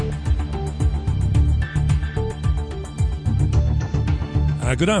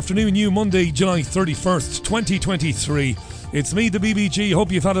Good afternoon, you Monday, July 31st, 2023. It's me, the BBG.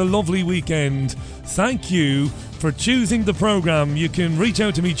 Hope you've had a lovely weekend. Thank you for choosing the programme. You can reach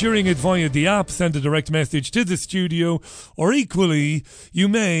out to me during it via the app, send a direct message to the studio, or equally, you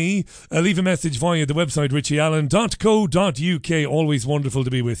may leave a message via the website richieallen.co.uk. Always wonderful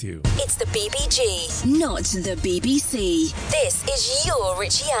to be with you. It's the BBG, not the BBC. This is your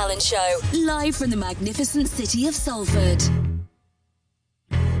Richie Allen Show, live from the magnificent city of Salford.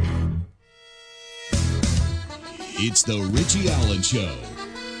 It's the Richie Allen Show,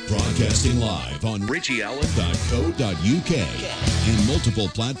 broadcasting live on richieallen.co.uk and multiple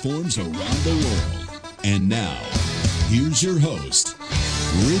platforms around the world. And now, here's your host,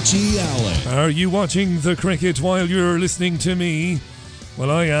 Richie Allen. Are you watching the cricket while you're listening to me? Well,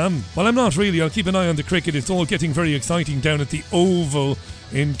 I am. Well, I'm not really. I'll keep an eye on the cricket. It's all getting very exciting down at the Oval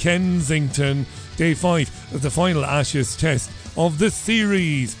in Kensington. Day 5 of the final Ashes test of the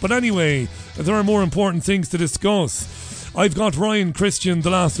series. But anyway, there are more important things to discuss. I've got Ryan Christian, the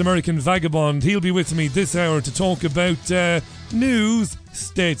last American vagabond. He'll be with me this hour to talk about news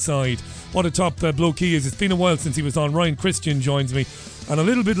stateside. What a top bloke he is. It's been a while since he was on. Ryan Christian joins me. And a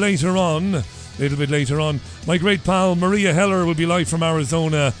little bit later on, my great pal Maria Heller will be live from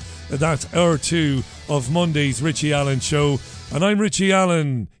Arizona. That's hour 2 of Monday's Richie Allen Show. And I'm Richie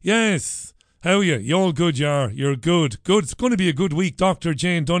Allen. Yes. How are you? You all good, You're good. Good. It's going to be a good week. Dr.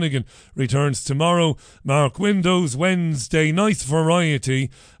 Jane Dunnigan returns tomorrow. Mark Windows Wednesday. Nice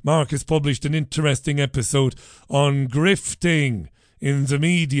variety. Mark has published an interesting episode on grifting in the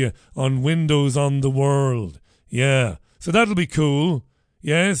media on Windows on the World. Yeah. So that'll be cool.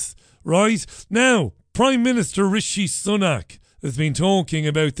 Yes. Right. Now, Prime Minister Rishi Sunak has been talking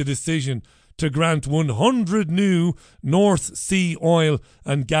about the decision to grant 100 new North Sea oil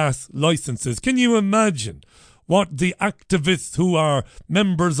and gas licences. Can you imagine what the activists who are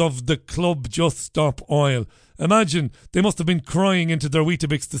members of the club Just Stop Oil, imagine they must have been crying into their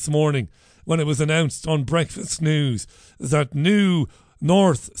Weetabix this morning when it was announced on Breakfast News that new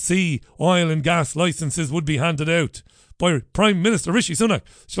North Sea oil and gas licences would be handed out by Prime Minister Rishi Sunak.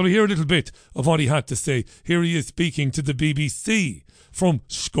 Shall we hear a little bit of what he had to say? Here he is speaking to the BBC. From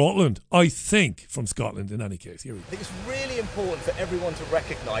Scotland, I think. From Scotland, in any case. Here we go. I think it's really important for everyone to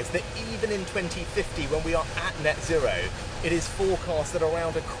recognise that even in 2050, when we are at net zero, it is forecast that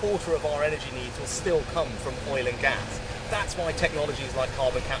around a quarter of our energy needs will still come from oil and gas. That's why technologies like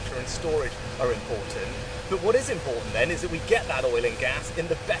carbon capture and storage are important. But what is important then is that we get that oil and gas in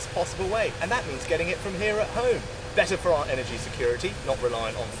the best possible way, and that means getting it from here at home. Better for our energy security, not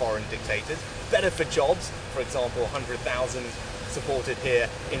reliant on foreign dictators. Better for jobs, for example, 100,000 supported here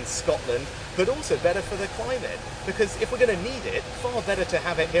in Scotland, but also better for the climate, because if we're going to need it, far better to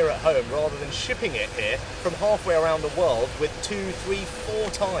have it here at home rather than shipping it here from halfway around the world with 2, 3, 4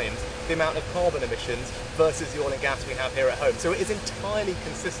 times the amount of carbon emissions versus the oil and gas we have here at home. So it is entirely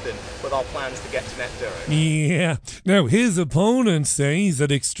consistent with our plans to get to net zero. Yeah. Now, his opponent says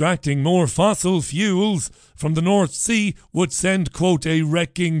that extracting more fossil fuels from the North Sea would send, quote, a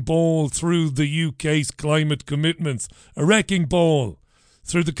wrecking ball through the UK's climate commitments. A wrecking ball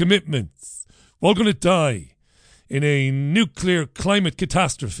through the commitments. We're all going to die in a nuclear climate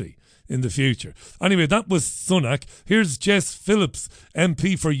catastrophe in the future. Anyway, that was Sunak. Here's Jess Phillips,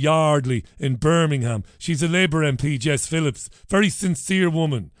 MP for Yardley in Birmingham. She's a Labour MP, Jess Phillips. Very sincere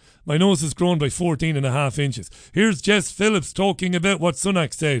woman. My nose has grown by 14.5 inches. Here's Jess Phillips talking about what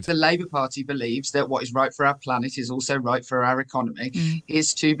Sunak said. The Labour Party believes that what is right for our planet is also right for our economy,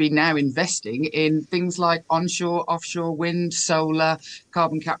 is to be now investing in things like onshore, offshore wind, solar,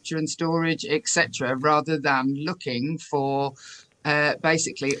 carbon capture and storage, etc., rather than looking for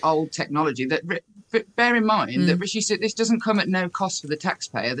basically old technology that... Bear in mind that Rishi said this doesn't come at no cost for the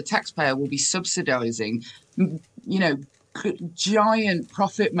taxpayer. The taxpayer will be subsidising, giant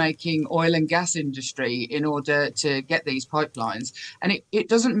profit-making oil and gas industry in order to get these pipelines. And it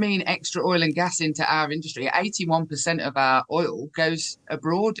doesn't mean extra oil and gas into our industry. 81% of our oil goes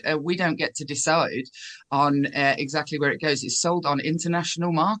abroad. We don't get to decide on exactly where it goes. It's sold on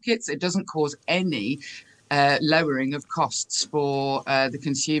international markets. It doesn't cause any lowering of costs for the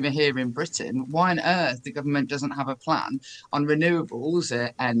consumer here in Britain. Why on earth the government doesn't have a plan on renewables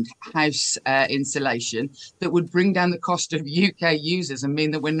and house insulation that would bring down the cost of UK users and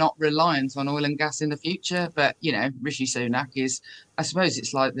mean that we're not reliant on oil and gas in the future? But, Rishi Sunak is, I suppose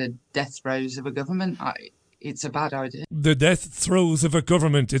it's like the death throes of a government. It's a bad idea. The death throes of a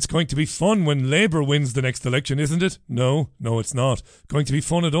government. It's going to be fun when Labour wins the next election, isn't it? No, it's not going to be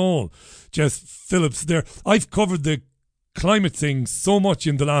fun at all. Jess Phillips there. I've covered the climate thing so much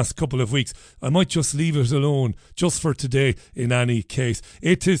in the last couple of weeks, I might just leave it alone just for today in any case.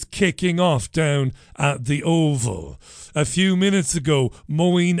 It is kicking off down at the Oval. A few minutes ago,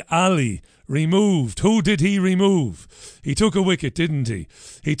 Moeen Ali removed. Who did he remove? He took a wicket, didn't he?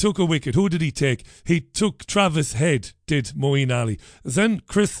 He took a wicket. Who did he take? He took Travis Head, did Moeen Ali. Then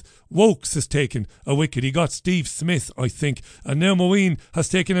Chris Wokes has taken a wicket. He got Steve Smith, I think. And now Moeen has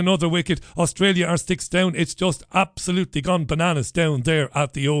taken another wicket. Australia are 6 down. It's just absolutely gone bananas down there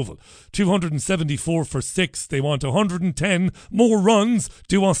at the Oval. 274 for 6. They want 110 more runs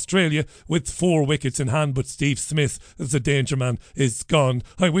to Australia with 4 wickets in hand. But Steve Smith, the danger man, is gone.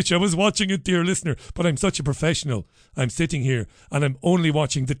 I wish I was watching it, dear listener, but I'm such a professional. I'm sitting here and I'm only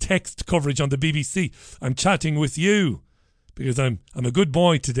watching the text coverage on the BBC. I'm chatting with you because I'm a good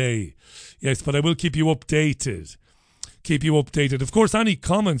boy today. Yes, but I will keep you updated. Of course, any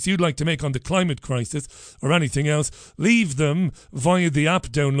comments you'd like to make on the climate crisis or anything else, leave them via the app.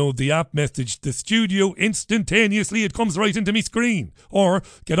 Download the app, message the studio instantaneously. It comes right into me screen. Or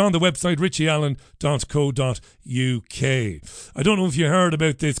get on the website richieallen.co.uk. I don't know if you heard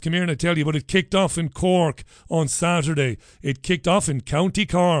about this. Come here and I tell you, but it kicked off in Cork on Saturday. It kicked off in County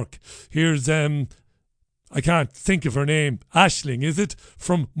Cork. Here's I can't think of her name. Aisling, is it?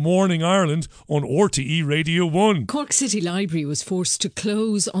 From Morning Ireland on RTE Radio 1. Cork City Library was forced to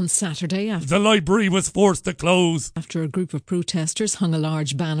close on Saturday The library was forced to close after a group of protesters hung a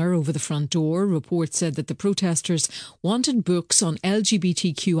large banner over the front door. Reports said that the protesters wanted books on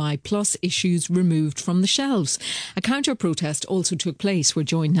LGBTQI plus issues removed from the shelves. A counter-protest also took place. We're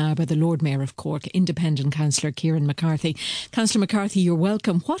joined now by the Lord Mayor of Cork, Independent Councillor Kieran McCarthy. Councillor McCarthy, you're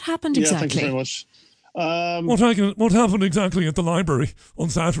welcome. What happened exactly? Thank you very much. What happened exactly at the library on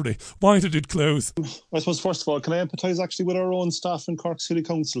Saturday? Why did it close? I suppose, first of all, can I empathise actually with our own staff in Cork City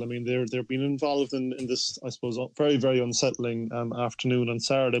Council? I mean, they're being involved in this, I suppose, very, very unsettling afternoon on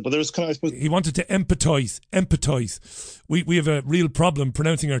Saturday. But there's kind of, I suppose... He wanted to empathise. We have a real problem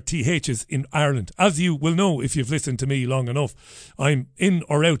pronouncing our THs in Ireland. As you will know if you've listened to me long enough, I'm in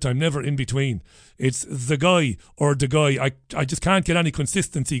or out. I'm never in between. It's the guy or the guy. I just can't get any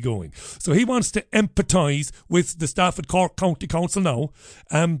consistency going. So he wants to empathise with the staff at Cork County Council now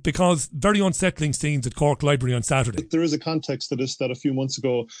because very unsettling scenes at Cork Library on Saturday. There is a context to this that a few months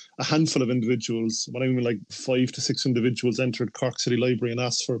ago, a handful of individuals, what I mean like 5 to 6 individuals, entered Cork City Library and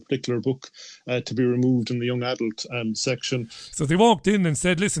asked for a particular book to be removed in the young adult section. So they walked in and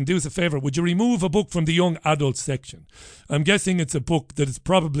said, listen, do us a favour, would you remove a book from the young adult section? I'm guessing it's a book that is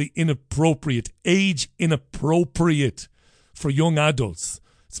probably age inappropriate for young adults.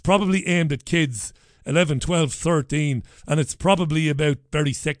 It's probably aimed at kids 11, 12, 13, and it's probably about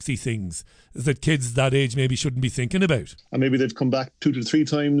very sexy things that kids that age maybe shouldn't be thinking about. And maybe they've come back 2 to 3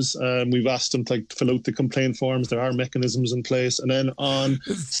 times. We've asked them to fill out the complaint forms. There are mechanisms in place. And then on...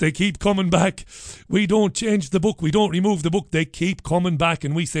 They keep coming back. We don't change the book. We don't remove the book. They keep coming back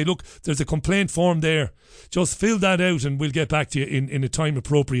and we say, look, there's a complaint form there. Just fill that out and we'll get back to you in a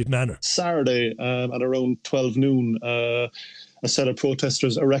time-appropriate manner. Saturday at around 12 noon... a set of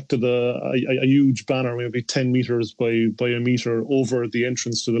protesters erected a huge banner, maybe 10 metres by a metre, over the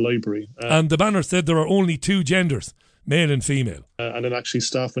entrance to the library. And the banner said there are only 2 genders, male and female. And then actually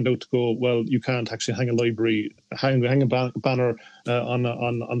staff went out to go, well, you can't actually hang a banner on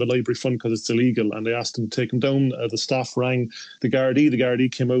the library front because it's illegal. And they asked them to take them down. The staff rang the Gardaí. The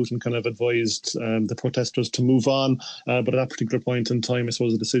Gardaí came out and kind of advised the protesters to move on. But at that particular point in time, I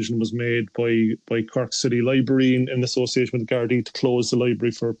suppose a decision was made by Cork City Library in association with the Gardaí to close the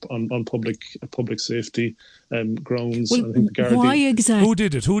library on public safety grounds. Well, I think the Gardaí, why exactly? Who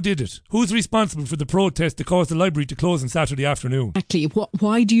did it? Who's responsible for the protest that caused the library to close on Saturday afternoon? Exactly.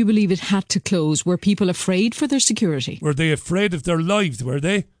 Why do you believe it had to close? Were people afraid for their security? Were they afraid of their lives, were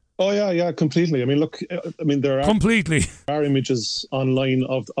they? Oh yeah, completely. I mean, look, there are images online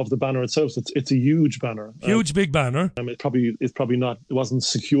of the banner itself. It's a huge banner, big banner. It wasn't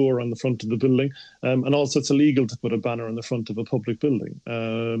secure on the front of the building, and also it's illegal to put a banner on the front of a public building.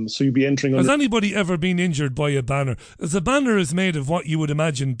 So you'd be entering. Has anybody ever been injured by a banner? As a banner is made of what you would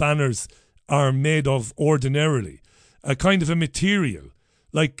imagine banners are made of ordinarily, a kind of a material,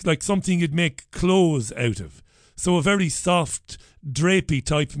 like something you'd make clothes out of. So a very soft, drapey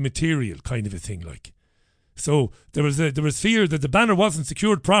type material kind of a thing like. So there was fear that the banner wasn't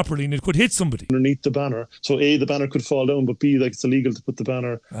secured properly and it could hit somebody underneath the banner. So A, the banner could fall down, but B, it's illegal to put the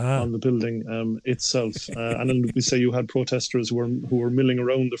banner on the building itself. And then we say you had protesters who were milling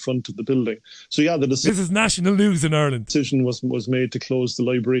around the front of the building. So yeah, this is national news in Ireland. Decision was made to close the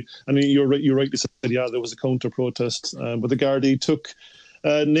library. And you rightly said, yeah, there was a counter protest, but the Gardaí took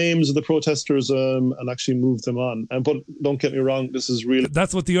names of the protesters and actually moved them on. But don't get me wrong, this is really...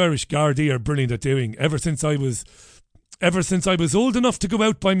 That's what the Irish Gardaí are brilliant at doing. Ever since I was old enough to go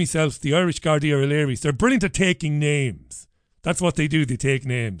out by myself, the Irish Gardaí are hilarious. They're brilliant at taking names. That's what they do, they take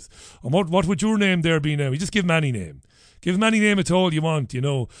names. And what would your name there be now? You just give them any name. Give them any name at all you want, you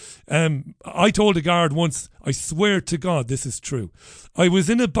know. I told a guard once, I swear to God this is true. I was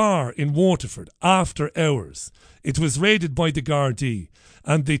in a bar in Waterford after hours. It was raided by the Gardaí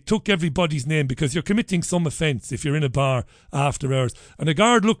and they took everybody's name because you're committing some offence if you're in a bar after hours. And a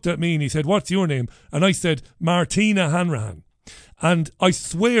guard looked at me and he said, "What's your name?" And I said, "Martina Hanrahan." And I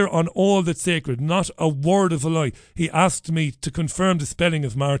swear on all that's sacred, not a word of a lie, he asked me to confirm the spelling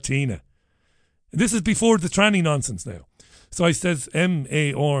of Martina. This is before the tranny nonsense now. So I says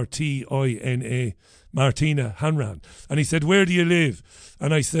Martina, Martina Hanran. And he said, "Where do you live?"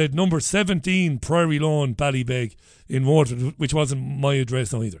 And I said, "Number 17 Priory Lawn, Ballybeg in Waterford," which wasn't my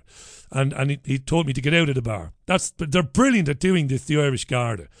address either. And he told me to get out of the bar. They're brilliant at doing this, the Irish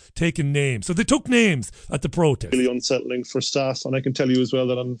Garda, taking names. So they took names at the protest. Really unsettling for staff. And I can tell you as well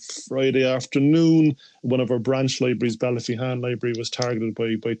that on Friday afternoon, one of our branch libraries, Ballyfihan Library, was targeted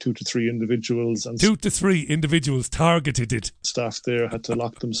by 2 to 3 individuals. And 2 to 3 individuals targeted it. Staff there had to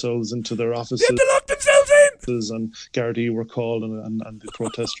lock themselves into their offices. They had to lock themselves in! And Gardaí were called and the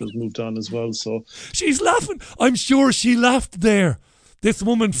protesters moved on as well. So she's laughing. I'm sure she laughed there. This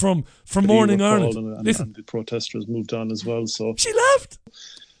woman from Morning Ireland. And the protesters moved on as well. So she laughed.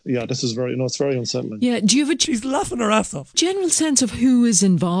 Yeah, this is it's very unsettling. Yeah, do you have she's laughing her ass off. General sense of who is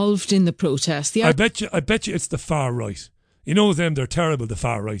involved in the protest? I bet you it's the far right. You know them, they're terrible, the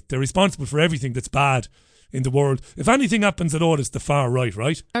far right. They're responsible for everything that's bad in the world. If anything happens at all, it's the far right,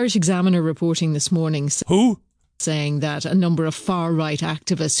 right? Irish Examiner reporting this morning. Who? Saying that a number of far-right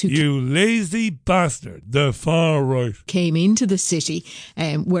activists who... You lazy bastard, the far right. ...came into the city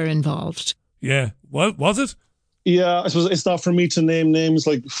were involved. Yeah, well, was it? Yeah, I suppose it's not for me to name names.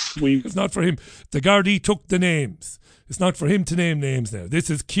 It's not for him. The Gardaí took the names. It's not for him to name names now. This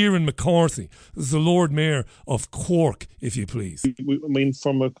is Kieran McCarthy. This is the Lord Mayor of Cork, if you please. I mean,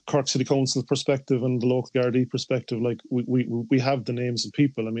 from a Cork City Council perspective and the local Gardaí perspective, we have the names of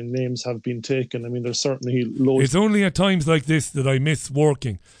people. I mean, names have been taken. I mean, there's certainly loads. It's only at times like this that I miss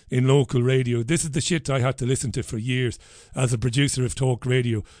working in local radio. This is the shit I had to listen to for years as a producer of talk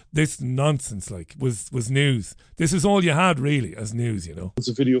radio. This nonsense, was news. This is all you had, really, as news, you know. There's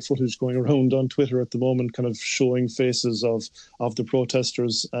a video footage going around on Twitter at the moment, kind of showing faces of the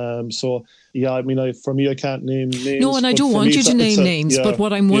protesters. So, yeah, I mean, for me, I can't name names. No, and I don't want you to name names, but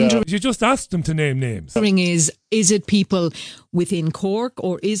what I'm wondering... You just asked them to name names. Is it people within Cork,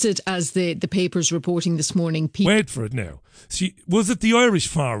 or is it, as the paper's reporting this morning... Wait for it now. Was it the Irish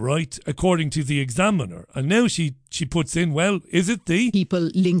far right, according to the Examiner? And now she puts in, well, is it the... People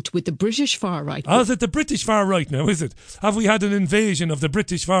linked with the British far right. Is it the British far right now, is it? Have we had an invasion of the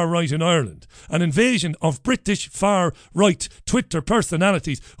British far right in Ireland? An invasion of British far right Twitter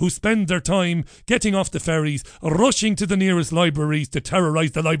personalities who spend their time getting off the ferries, rushing to the nearest libraries to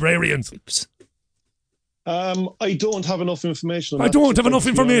terrorise the librarians? I don't have enough information on I don't have enough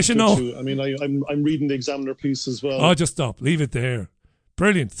information now. I mean, I'm reading the Examiner piece as well. Oh, just stop. Leave it there.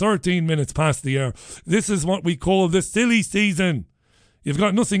 Brilliant. 13 minutes past the hour. This is what we call the silly season. You've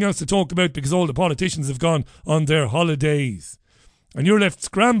got nothing else to talk about because all the politicians have gone on their holidays. And you're left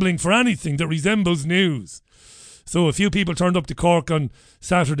scrambling for anything that resembles news. So a few people turned up to Cork on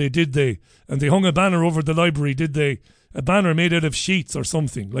Saturday, did they? And they hung a banner over the library, did they? A banner made out of sheets or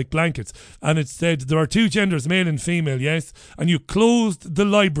something, like blankets. And it said, there are 2 genders, male and female, yes? And you closed the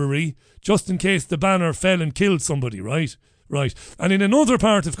library just in case the banner fell and killed somebody, right? Right. And in another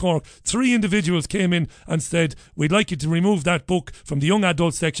part of Cork, 3 individuals came in and said, we'd like you to remove that book from the young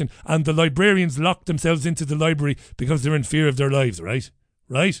adult section, and the librarians locked themselves into the library because they're in fear of their lives, right?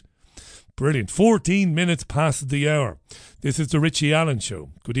 Right? Brilliant. 14 minutes past the hour. This is the Richie Allen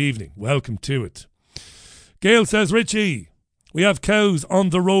Show. Good evening. Welcome to it. Gail says, Richie, we have cows on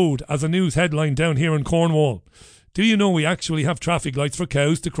the road as a news headline down here in Cornwall. Do you know we actually have traffic lights for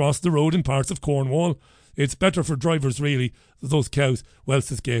cows to cross the road in parts of Cornwall? It's better for drivers, really. Those cows, well,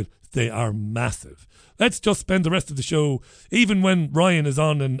 says Gail, they are massive. Let's just spend the rest of the show, even when Ryan is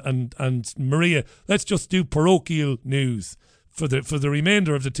on and Maria, let's just do parochial news for the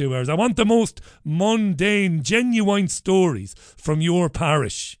remainder of the 2 hours. I want the most mundane, genuine stories from your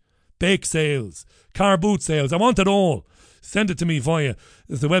parish. Bake sales, car boot sales, I want it all. Send it to me via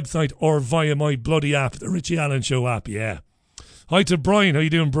the website or via my bloody app, the Richie Allen Show app, yeah. Hi to Brian, how you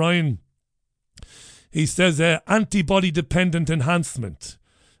doing, Brian? He says antibody-dependent enhancement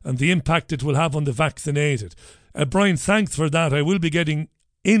and the impact it will have on the vaccinated. Brian, thanks for that. I will be getting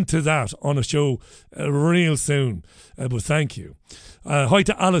into that on a show real soon. But thank you. Hi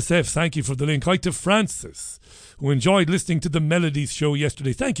to Alice F. Thank you for the link. Hi to Francis, who enjoyed listening to the Melodies show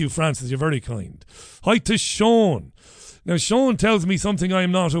yesterday. Thank you, Francis. You're very kind. Hi to Sean. Now, Sean tells me something I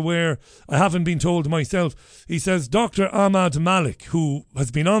am not aware. I haven't been told myself. He says Dr. Ahmad Malik, who has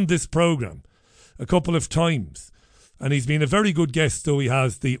been on this programme a couple of times, and he's been a very good guest, though he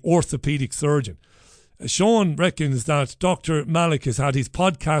has, the orthopaedic surgeon. Sean reckons that Dr. Malik has had his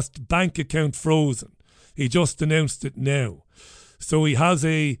podcast bank account frozen. He just announced it now. So he has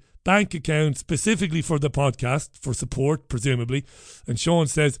a bank account specifically for the podcast, for support, presumably. And Sean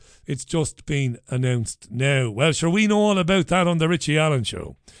says it's just been announced now. Well, sure, we know all about that on the Richie Allen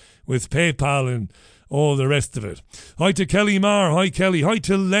Show, with PayPal and all the rest of it. Hi to Kelly Marr. Hi, Kelly. Hi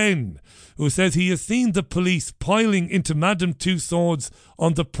to Len, who says he has seen the police piling into Madame Tussauds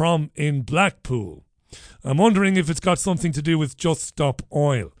on the prom in Blackpool. I'm wondering if it's got something to do with Just Stop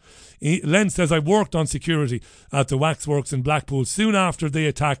Oil. Len says, I worked on security at the waxworks in Blackpool. Soon after they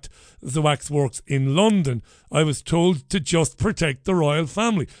attacked the waxworks in London, I was told to just protect the royal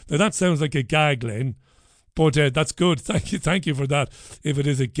family. Now that sounds like a gag, Len, but that's good. Thank you for that, if it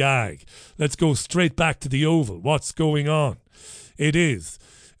is a gag. Let's go straight back to the Oval. What's going on? It is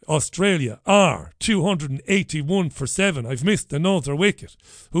Australia are 281 for 7. I've missed another wicket.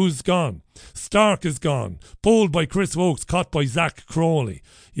 Who's gone? Stark is gone. Bowled by Chris Wokes, caught by Zach Crawley.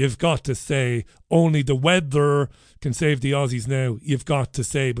 You've got to say, only the weather can save the Aussies now. You've got to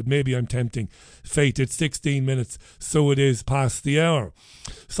say, but maybe I'm tempting fate. It's 16 minutes, so it is past the hour.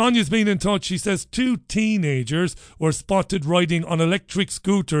 Sonia's been in touch. She says 2 teenagers were spotted riding on electric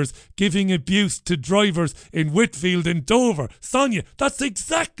scooters giving abuse to drivers in Whitfield in Dover. Sonia, that's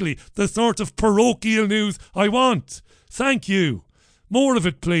exactly the sort of parochial news I want. Thank you. More of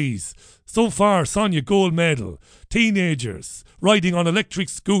it, please. So far, Sonia, gold medal. Teenagers riding on electric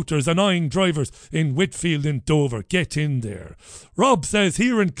scooters, annoying drivers in Whitfield in Dover. Get in there. Rob says,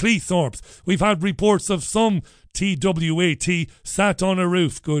 here in Cleethorpes, we've had reports of some TWAT sat on a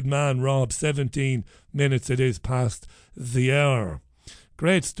roof. Good man, Rob. 17 minutes it is past the hour.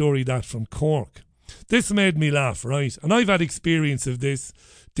 Great story that from Cork. This made me laugh, right? And I've had experience of this,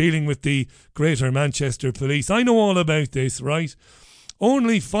 dealing with the Greater Manchester Police. I know all about this, right?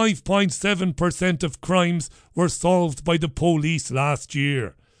 Only 5.7% of crimes were solved by the police last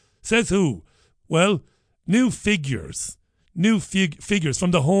year. Says who? Well, new figures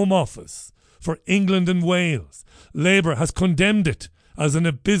from the Home Office for England and Wales. Labour has condemned it as an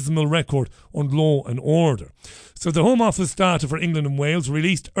abysmal record on law and order. So the Home Office data for England and Wales,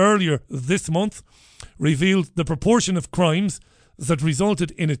 released earlier this month, revealed the proportion of crimes that resulted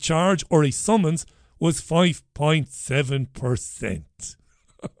in a charge or a summons was 5.7%.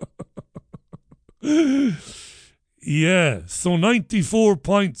 Yeah, so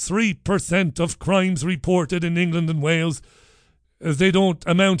 94.3% of crimes reported in England and Wales, as they don't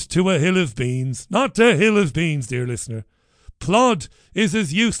amount to a hill of beans. Not a hill of beans, dear listener. Plod is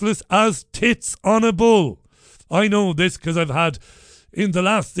as useless as tits on a bull. I know this because in the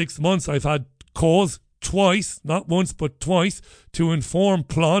last 6 months, I've had cause twice, not once but twice, to inform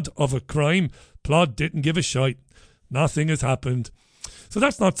Plod of a crime. Plod didn't give a shite. Nothing has happened. So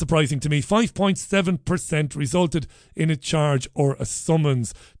that's not surprising to me. 5.7% resulted in a charge or a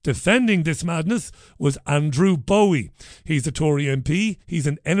summons. Defending this madness was Andrew Bowie. He's a Tory MP, he's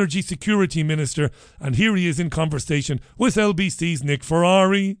an energy security minister, and here he is in conversation with LBC's Nick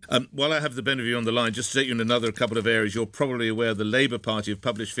Ferrari. While I have the benefit of you on the line, just to take you in another couple of areas, you're probably aware the Labour Party have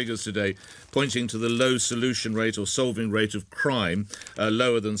published figures today pointing to the low solution rate or solving rate of crime,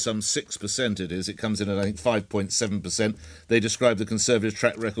 lower than some 6% it is. It comes in at, I think, 5.7%. They describe the Conservative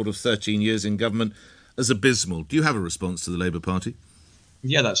track record of 13 years in government as abysmal. Do you have a response to the Labour Party?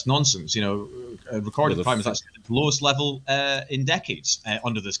 Yeah, that's nonsense. Recorded crime is actually at the lowest level in decades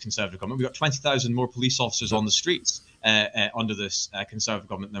under this Conservative government. We've got 20,000 more police officers on the streets under this Conservative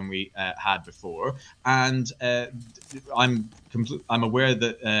government than we had before. And I'm aware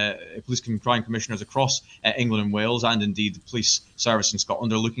that police crime commissioners across England and Wales, and indeed the police service in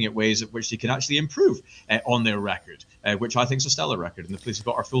Scotland, are looking at ways at which they can actually improve on their record, which I think is a stellar record, and the police have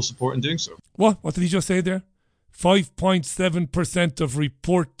got our full support in doing so. What did he just say there? 5.7% of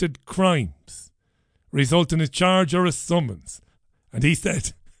reported crimes result in a charge or a summons. And he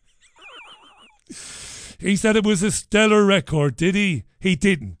said it was a stellar record, did he? He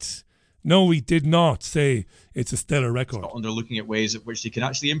didn't. No, he did not say it's a stellar record. Scotland are looking at ways at which they can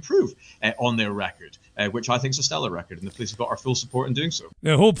actually improve on their record, which I think is a stellar record, and the police have got our full support in doing so.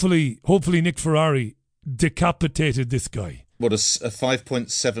 Now, hopefully Nick Ferrari decapitated this guy. What, a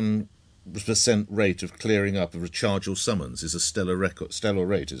 5.7 percent rate of clearing up of a charge or summons is a stellar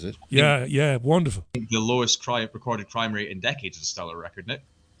rate, is it? Yeah, wonderful. I think the lowest recorded crime rate in decades is a stellar record, Nick.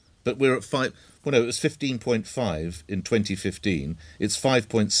 But we're at 5. Well, no, it was 15.5 in 2015. It's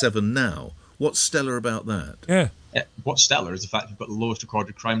 5.7 now. What's stellar about that? Yeah. What's stellar is the fact you've got the lowest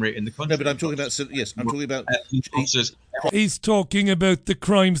recorded crime rate in the country. No, but I'm talking about. Yes, I'm talking about. He's talking about the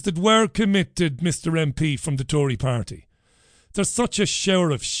crimes that were committed, Mr. MP from the Tory party. They're such a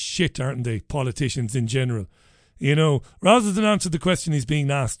shower of shit, aren't they, politicians in general? You know, rather than answer the question he's being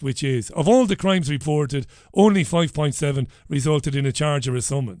asked, which is, of all the crimes reported, only 5.7 resulted in a charge or a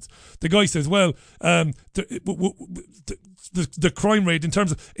summons. The guy says, well, the crime rate in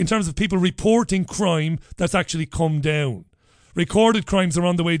terms of people reporting crime, that's actually come down. Recorded crimes are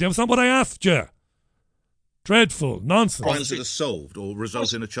on the way down. It's not what I asked you. Dreadful nonsense. Crimes that are solved or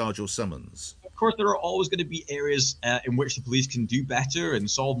result in a charge or summons. Of course, there are always going to be areas in which the police can do better and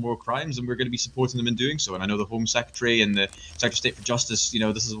solve more crimes, and we're going to be supporting them in doing so. And I know the Home Secretary and the Secretary of State for Justice,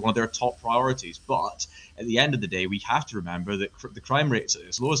 this is one of their top priorities. But at the end of the day, we have to remember that the crime rate is at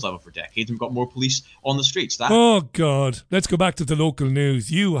its lowest level for decades, and we've got more police on the streets. Oh, God. Let's go back to the local news.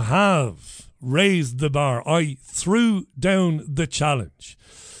 You have raised the bar. I threw down the challenge.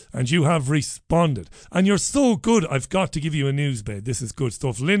 And you have responded. And you're so good, I've got to give you a news bed. This is good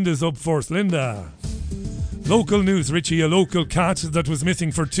stuff. Linda's up first. Linda. Local news, Richie. A local cat that was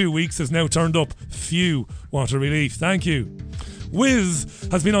missing for 2 weeks has now turned up. Phew. What a relief. Thank you. Wiz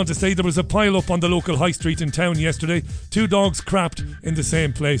has been on to say there was a pile-up on the local high street in town yesterday. 2 dogs crapped in the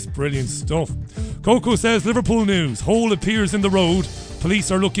same place. Brilliant stuff. Coco says, Liverpool news. Hole appears in the road.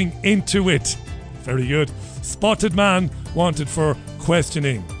 Police are looking into it. Very good. Spotted man wanted for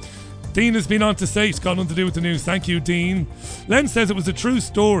questioning. Dean has been on to say, it's got nothing to do with the news. Thank you, Dean. Len says it was a true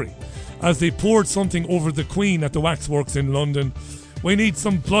story as they poured something over the Queen at the waxworks in London. We need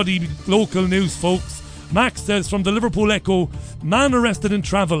some bloody local news, folks. Max says from the Liverpool Echo, man arrested in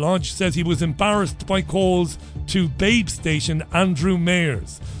Travelodge says he was embarrassed by calls to Babe Station Andrew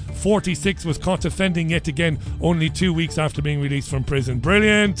Mayers. 46 was caught offending yet again only 2 weeks after being released from prison.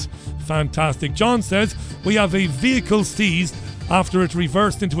 Brilliant. Fantastic. John says we have a vehicle seized after it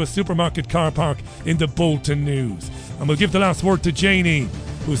reversed into a supermarket car park in the Bolton News. And we'll give the last word to Janie,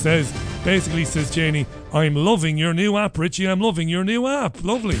 who says Janie, I'm loving your new app, Richie. I'm loving your new app.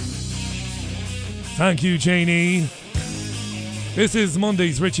 Lovely. Thank you, Janie. This is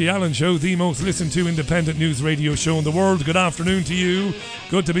Monday's Richie Allen Show, the most listened to independent news radio show in the world. Good afternoon to you.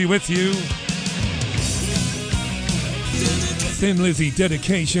 Good to be with you. Thin Lizzy,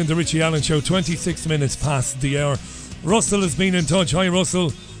 dedication, the Richie Allen Show, 26 minutes past the hour. Russell has been in touch. Hi,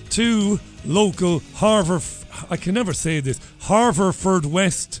 Russell. 2 local Harverford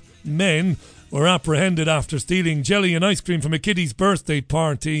West men were apprehended after stealing jelly and ice cream from a kiddie's birthday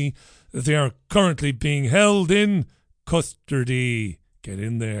party. They are currently being held in custody. Get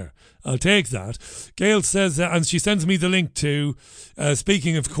in there. I'll take that. Gail says, and she sends me the link to,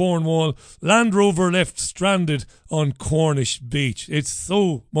 speaking of Cornwall, Land Rover left stranded on Cornish Beach. It's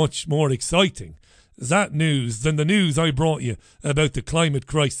so much more exciting, that news, than the news I brought you about the climate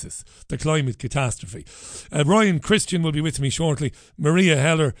crisis, the climate catastrophe. Ryan Christian will be with me shortly. Maria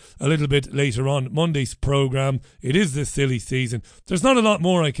Heller a little bit later on Monday's programme. It is the silly season. There's not a lot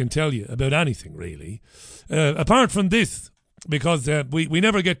more I can tell you about anything really, apart from this, because we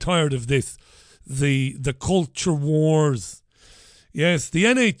never get tired of this, the culture wars. Yes, the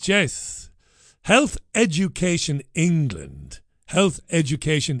NHS, Health Education England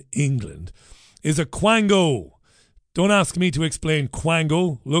is a quango. Don't ask me to explain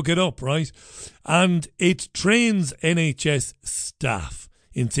quango. Look it up, right? And it trains NHS staff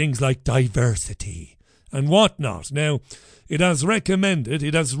in things like diversity and whatnot. Now, it has written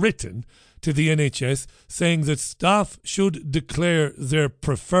to the NHS saying that staff should declare their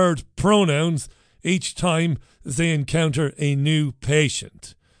preferred pronouns each time they encounter a new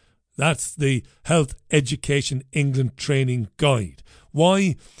patient. That's the Health Education England training guide.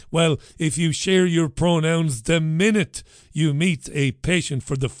 Why? Well, if you share your pronouns the minute you meet a patient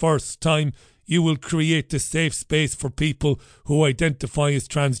for the first time, you will create a safe space for people who identify as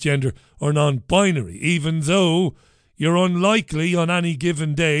transgender or non-binary, even though you're unlikely on any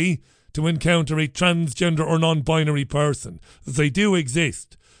given day to encounter a transgender or non-binary person. They do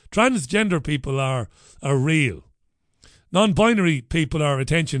exist. Transgender people are real. Non-binary people are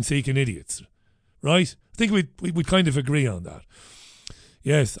attention-seeking idiots, right? I think we'd kind of agree on that.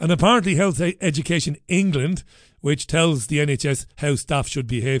 Yes, and apparently Health Education England, which tells the NHS how staff should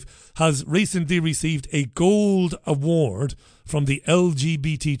behave, has recently received a gold award from the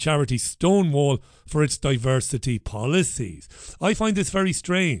LGBT charity Stonewall for its diversity policies. I find this very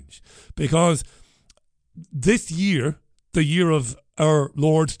strange because this year, the year of our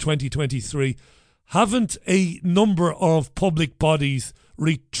Lord 2023, haven't a number of public bodies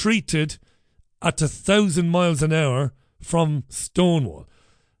retreated at 1,000 miles an hour from Stonewall?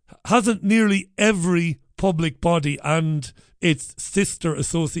 Hasn't nearly every public body and its sister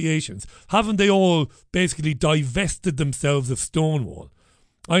associations, haven't they all basically divested themselves of Stonewall?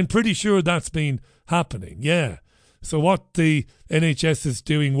 I'm pretty sure that's been happening, yeah. So what the NHS is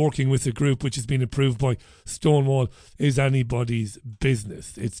doing, working with a group which has been approved by Stonewall, is anybody's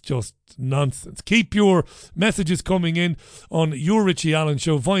business. It's just nonsense. Keep your messages coming in on your Richie Allen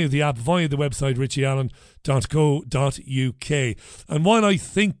show via the app, via the website richieallen.co.uk. And while I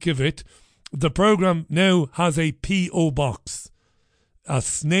think of it, the programme now has a P.O. box. A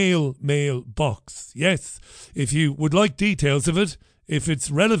snail mail box. Yes, if you would like details of it, if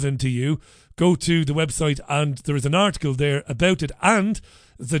it's relevant to you, go to the website and there is an article there about it, and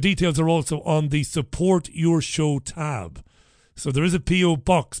the details are also on the Support Your Show tab. So there is a P.O.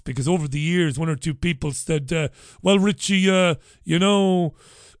 box, because over the years one or two people said, well, Richie, Richie,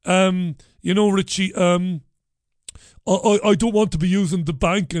 I don't want to be using the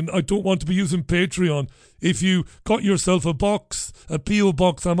bank and I don't want to be using Patreon. If you got yourself a box, a P.O.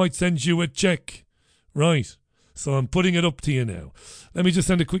 box, I might send you a check. Right. So I'm putting it up to you now. Let me just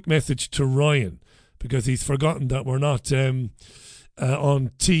send a quick message to Ryan, because he's forgotten that we're not on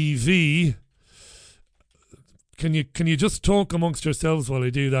TV. Can you just talk amongst yourselves while I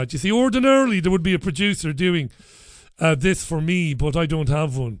do that? You see, ordinarily there would be a producer doing this for me, but I don't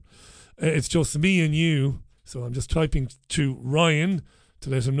have one. It's just me and you. So I'm just typing to Ryan to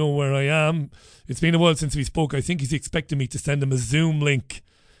let him know where I am. It's been a while since we spoke. I think he's expecting me to send him a Zoom link.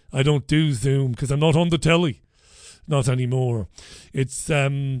 I don't do Zoom because I'm not on the telly. Not anymore. It's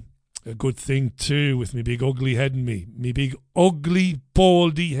a good thing too, with me big ugly head in me. Me big ugly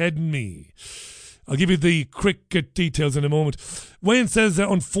baldy head in me. I'll give you the cricket details in a moment. Wayne says that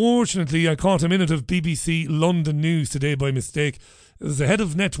unfortunately I caught a minute of BBC London News today by mistake. The head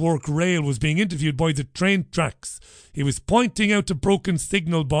of Network Rail was being interviewed by the train tracks. He was pointing out a broken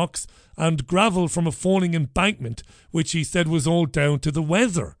signal box and gravel from a falling embankment, which he said was all down to the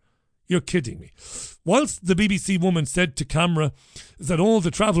weather. You're kidding me. Whilst the BBC woman said to camera that all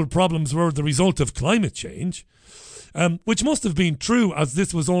the travel problems were the result of climate change, which must have been true, as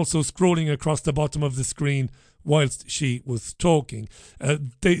this was also scrolling across the bottom of the screen whilst she was talking.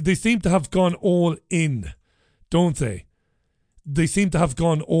 They seem to have gone all in, don't they? They seem to have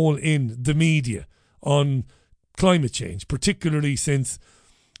gone all in, the media, on climate change, particularly since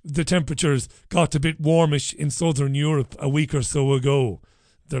the temperatures got a bit warmish in southern Europe a week or so ago.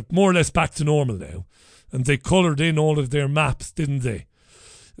 They're more or less back to normal now. And they coloured in all of their maps, didn't they?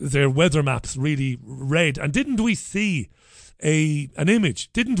 Their weather maps really red. And didn't we see an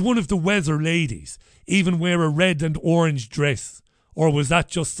image? Didn't one of the weather ladies even wear a red and orange dress? Or was that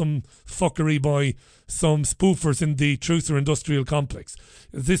just some fuckery by some spoofers in the Truther Industrial Complex?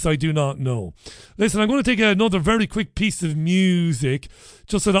 This I do not know. Listen, I'm going to take another very quick piece of music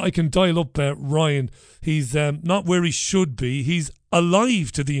just so that I can dial up Ryan. He's not where he should be. He's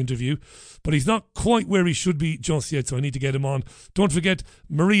alive to the interview, but he's not quite where he should be just yet, so I need to get him on. Don't forget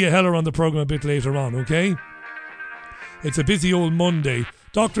Maria Heller on the programme a bit later on, okay? It's a busy old Monday.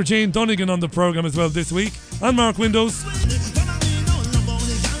 Dr. Jane Dunnigan on the programme as well this week. And Mark Windows.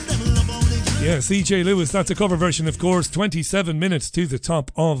 Yeah, CJ Lewis, that's a cover version, of course. 27 minutes to the top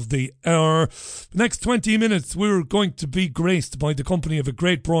of the hour. The next 20 minutes, we're going to be graced by the company of a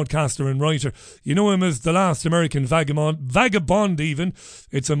great broadcaster and writer. You know him as the last American vagabond even.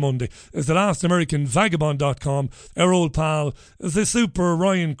 It's a Monday. As the last American vagabond.com. Our old pal, the super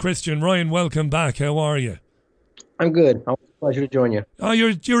Ryan Christian. Ryan, welcome back. How are you? I'm good. Always a pleasure to join you. Oh,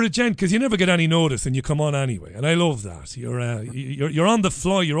 you're a gent, because you never get any notice and you come on anyway, and I love that. You're on the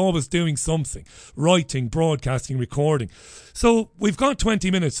fly. You're always doing something, writing, broadcasting, recording. So we've got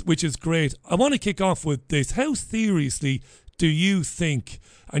 20 minutes, which is great. I want to kick off with this. How seriously do you think,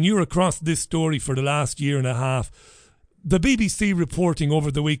 and you're across this story for the last year and a half, the BBC reporting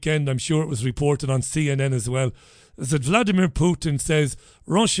over the weekend, I'm sure it was reported on CNN as well, that Vladimir Putin says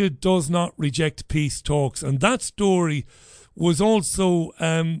Russia does not reject peace talks, and that story was also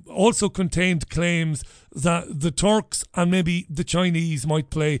contained claims that the Turks and maybe the Chinese might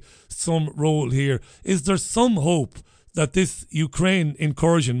play some role here. Is there some hope that this Ukraine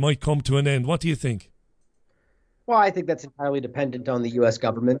incursion might come to an end? What do you think? Well, I think that's entirely dependent on the U.S.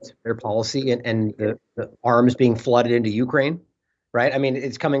 government, their policy, and the arms being flooded into Ukraine. right? I mean,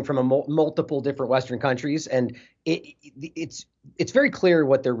 it's coming from multiple different Western countries, and it's very clear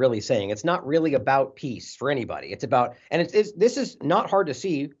what they're really saying. It's not really about peace for anybody. It's about, and this is not hard to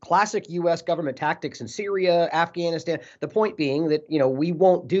see, classic U.S. government tactics in Syria, Afghanistan. The point being that, we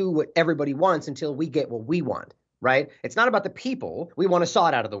won't do what everybody wants until we get what we want. Right? It's not about the people. We want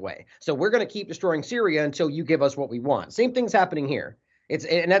Assad out of the way. So we're going to keep destroying Syria until you give us what we want. Same thing's happening here. This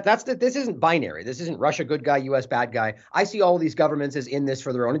isn't binary. This isn't Russia good guy, U.S. bad guy. I see all of these governments as in this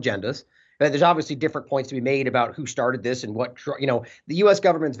for their own agendas. But there's obviously different points to be made about who started this and what, the U.S.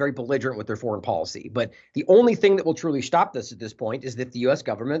 government's very belligerent with their foreign policy. But the only thing that will truly stop this at this point is that the U.S.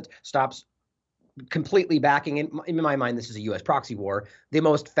 government stops completely backing, in my mind, this is a U.S. proxy war, the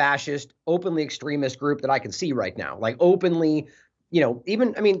most fascist, openly extremist group that I can see right now. Like openly,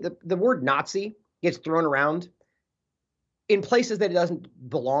 the word Nazi gets thrown around in places that it doesn't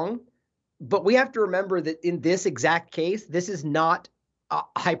belong. But we have to remember that in this exact case, this is not a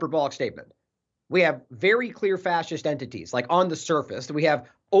hyperbolic statement. We have very clear fascist entities, like on the surface. We have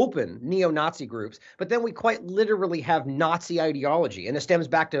open neo-Nazi groups, but then we quite literally have Nazi ideology. And it stems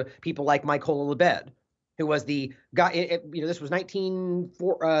back to people like Mykola Lebed, who was the guy, this was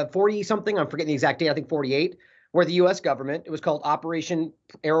 1940 something, I'm forgetting the exact date, I think 48, where the U.S. government, it was called Operation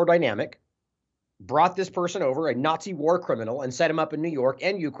Aerodynamic, brought this person over, a Nazi war criminal, and set him up in New York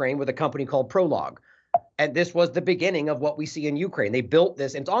and Ukraine with a company called Prologue. And this was the beginning of what we see in Ukraine. They built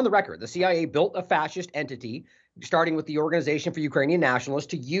this, and it's on the record. The CIA built a fascist entity, starting with the Organization for Ukrainian Nationalists,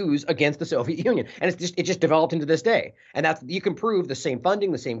 to use against the Soviet Union. And it just developed into this day. And you can prove the same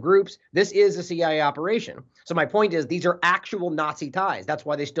funding, the same groups. This is a CIA operation. So my point is, these are actual Nazi ties. That's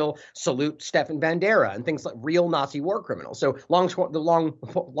why they still salute Stefan Bandera and things like real Nazi war criminals. So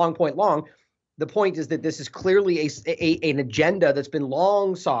the point is that this is clearly an agenda that's been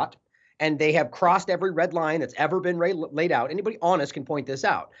long sought. And they have crossed every red line that's ever been laid out. Anybody honest can point this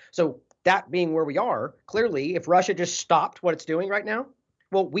out. So that being where we are, clearly, if Russia just stopped what it's doing right now,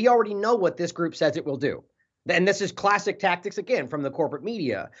 well, we already know what this group says it will do. And this is classic tactics, again, from the corporate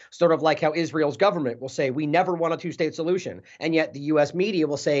media, sort of like how Israel's government will say, we never want a two-state solution. And yet the U.S. media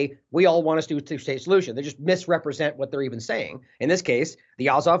will say, we all want a two-state solution. They just misrepresent what they're even saying. In this case, the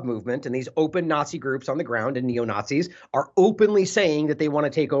Azov movement and these open Nazi groups on the ground and neo-Nazis are openly saying that they want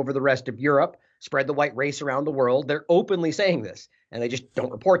to take over the rest of Europe, spread the white race around the world. They're openly saying this. And they just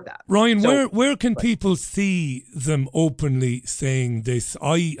don't report that. Ryan, where can people see them openly saying this?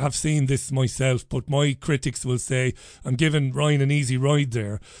 I have seen this myself, but my critics will say I'm giving Ryan an easy ride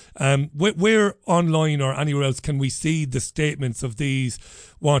there. Where online or anywhere else can we see the statements of these,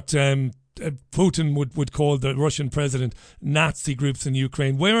 what Putin would call the Russian president, Nazi groups in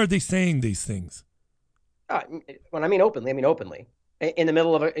Ukraine? Where are they saying these things? When I mean openly. In the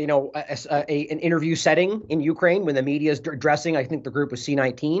middle of an interview setting in Ukraine, when the media is addressing, I think the group was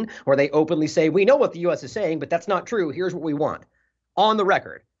C19, where they openly say, we know what the U.S. is saying, but that's not true. Here's what we want. On the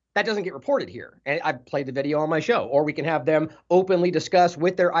record. That doesn't get reported here. And I played the video on my show. Or we can have them openly discuss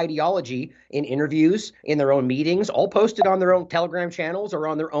with their ideology in interviews, in their own meetings, all posted on their own Telegram channels or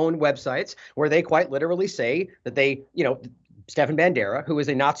on their own websites, where they quite literally say that they, Stefan Bandera, who is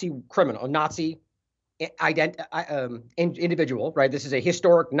a Nazi criminal, a Nazi individual, right? This is a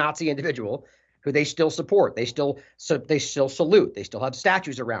historic Nazi individual who they still support. They still salute. They still have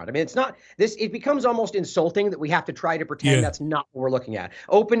statues around. I mean, it's not this. It becomes almost insulting that we have to try to pretend that's not what we're looking at.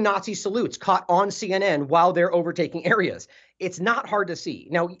 Open Nazi salutes caught on CNN while they're overtaking areas. It's not hard to see.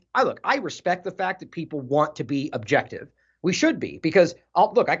 Now, I respect the fact that people want to be objective. We should be, because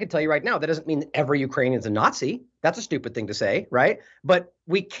I can tell you right now, that doesn't mean that every Ukrainian's a Nazi. That's a stupid thing to say, right? But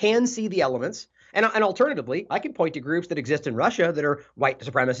we can see the elements. And alternatively, I can point to groups that exist in Russia that are white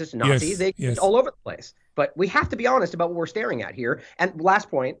supremacists and Nazis. They exist all over the place. But we have to be honest about what we're staring at here. And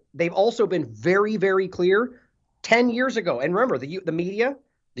last point, they've also been very, very clear 10 years ago. And remember, the media,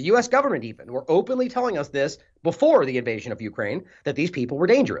 the U.S. government even, were openly telling us this before the invasion of Ukraine, that these people were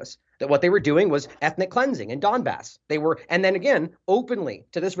dangerous, that what they were doing was ethnic cleansing in Donbass. And then again, openly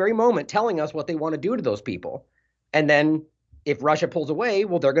to this very moment, telling us what they want to do to those people. And then if Russia pulls away,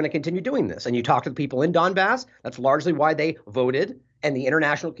 well, they're going to continue doing this. And you talk to the people in Donbass, that's largely why they voted. And the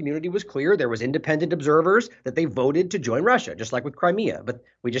international community was clear. There was independent observers that they voted to join Russia, just like with Crimea. But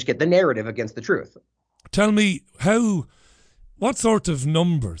we just get the narrative against the truth. Tell me, what sort of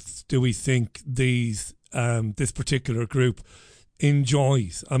numbers do we think this particular group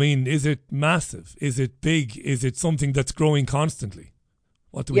enjoys? I mean, is it massive? Is it big? Is it something that's growing constantly?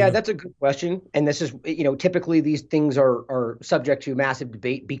 That's a good question. And this is, typically these things are subject to massive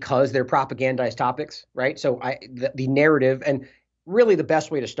debate because they're propagandized topics, right? So the narrative, and really the best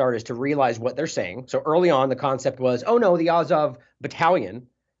way to start is to realize what they're saying. So early on, the concept was, oh no, the Azov Battalion,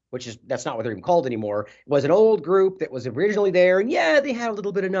 that's not what they're even called anymore, was an old group that was originally there. And yeah, they had a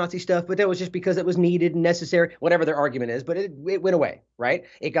little bit of Nazi stuff, but that was just because it was needed and necessary, whatever their argument is. But it went away, right?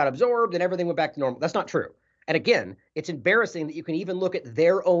 It got absorbed and everything went back to normal. That's not true. And again, it's embarrassing that you can even look at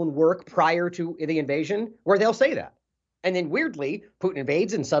their own work prior to the invasion where they'll say that. And then weirdly, Putin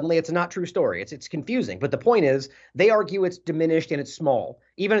invades and suddenly it's a not true story. It's confusing. But the point is, they argue it's diminished and it's small.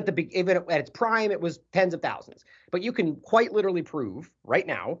 Even at its prime, it was tens of thousands. But you can quite literally prove right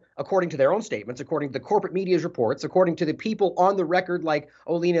now, according to their own statements, according to the corporate media's reports, according to the people on the record like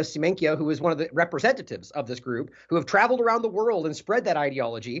Olena Semenkia, who is one of the representatives of this group, who have traveled around the world and spread that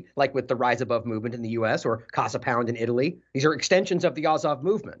ideology, like with the Rise Above movement in the US or Casa Pound in Italy. These are extensions of the Azov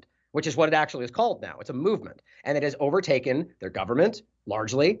movement, which is what it actually is called now. It's a movement, and it has overtaken their government,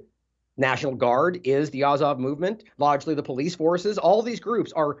 largely. National Guard is the Azov movement, largely the police forces. All these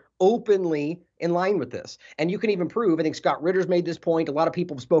groups are openly in line with this. And you can even prove, I think Scott Ritter's made this point, a lot of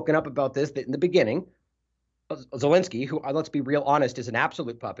people have spoken up about this, that in the beginning, Zelensky, who, let's be real honest, is an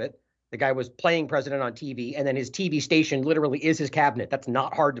absolute puppet. The guy was playing president on TV, and then his TV station literally is his cabinet. That's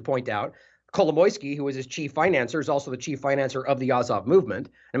not hard to point out. Kolomoisky, who is his chief financer, is also the chief financer of the Azov movement.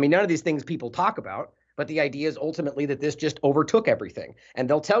 I mean, none of these things people talk about, but the idea is ultimately that this just overtook everything. And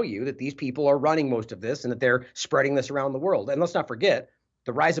they'll tell you that these people are running most of this and that they're spreading this around the world. And let's not forget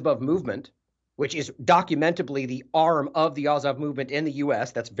the Rise Above movement, which is documentably the arm of the Azov movement in the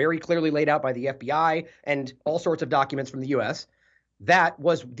U.S. That's very clearly laid out by the FBI and all sorts of documents from the U.S. That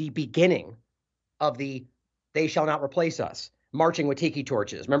was the beginning of the "they shall not replace us" marching with tiki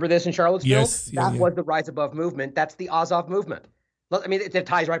torches. Remember this in Charlottesville? Yes. That was the Rise Above movement. That's the Azov movement. I mean, it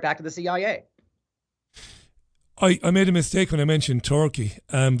ties right back to the CIA. I made a mistake when I mentioned Turkey.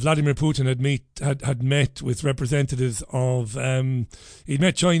 Vladimir Putin had met with representatives of he'd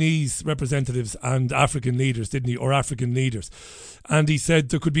met Chinese representatives and African leaders, didn't he, or African leaders, and he said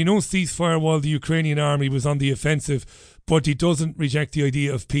there could be no ceasefire while the Ukrainian army was on the offensive, but he doesn't reject the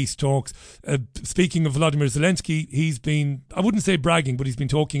idea of peace talks. Speaking of Vladimir Zelensky, he's been, I wouldn't say bragging, but he's been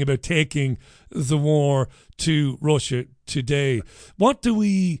talking about taking the war to Russia today.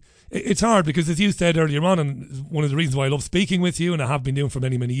 It's hard because, as you said earlier on, and one of the reasons why I love speaking with you, and I have been doing for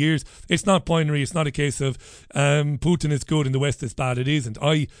many, many years, it's not binary. It's not a case of Putin is good and the West is bad. It isn't.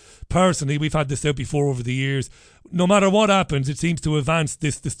 I personally, we've had this out before over the years, no matter what happens, it seems to advance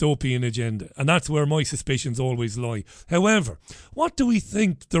this dystopian agenda. And that's where my suspicions always lie. However, what do we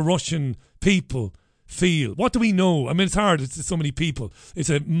think the Russian people feel? What do we know? I mean, it's hard. It's so many people. It's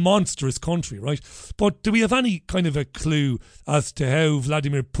a monstrous country, right? But do we have any kind of a clue as to how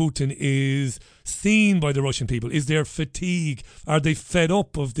Vladimir Putin is seen by the Russian people? Is there fatigue? Are they fed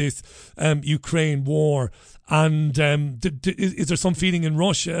up of this Ukraine war? And is there some feeling in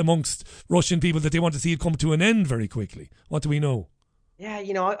Russia amongst Russian people that they want to see it come to an end very quickly? What do we know? Yeah,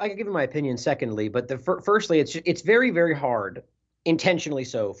 I can give you my opinion secondly, but firstly, it's very, very hard, intentionally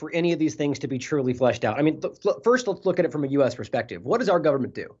so, for any of these things to be truly fleshed out. I mean, first, let's look at it from a U.S. perspective. What does our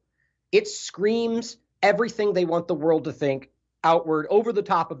government do? It screams everything they want the world to think outward, over the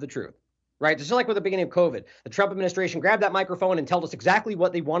top of the truth, right? Just like with the beginning of COVID, the Trump administration grabbed that microphone and told us exactly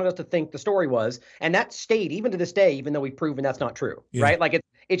what they wanted us to think the story was. And that stayed even to this day, even though we've proven that's not true, right? Like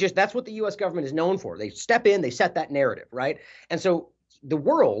that's what the U.S. government is known for. They step in, they set that narrative, right? And so the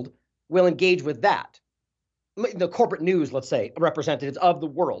world will engage with that. The corporate news, let's say, representatives of the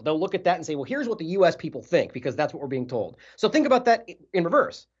world, they'll look at that and say, well, here's what the U.S. people think, because that's what we're being told. So think about that in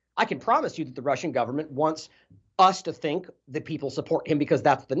reverse. I can promise you that the Russian government wants us to think that people support him because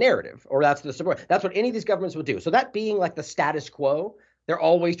that's the narrative, or that's the support. That's what any of these governments would do. So that being like the status quo, they're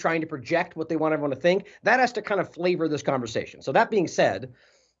always trying to project what they want everyone to think. That has to kind of flavor this conversation. So that being said,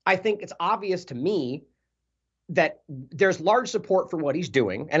 I think it's obvious to me that there's large support for what he's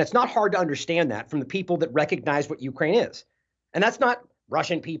doing. And it's not hard to understand that from the people that recognize what Ukraine is. And that's not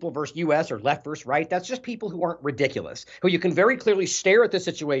Russian people versus U.S. or left versus right. That's just people who aren't ridiculous, who you can very clearly stare at the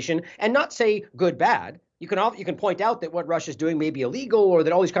situation and not say good, bad. You can point out that what Russia's doing may be illegal or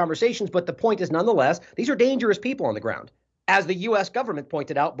that all these conversations, but the point is nonetheless, these are dangerous people on the ground, as the U.S. government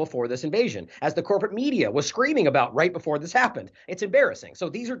pointed out before this invasion, as the corporate media was screaming about right before this happened. It's embarrassing. So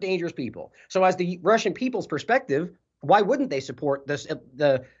these are dangerous people. So as the Russian people's perspective, why wouldn't they support this?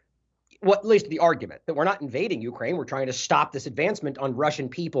 At least the argument that we're not invading Ukraine. We're trying to stop this advancement on Russian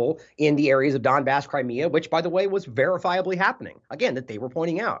people in the areas of Donbass, Crimea, which, by the way, was verifiably happening. Again, that they were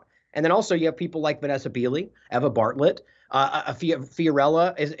pointing out. And then also you have people like Vanessa Beeley, Eva Bartlett,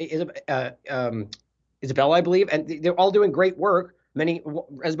 Fiorella, Isabella, I believe, and they're all doing great work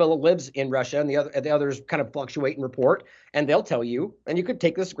Hezbollah lives in Russia, and the others kind of fluctuate and report, and they'll tell you. And you could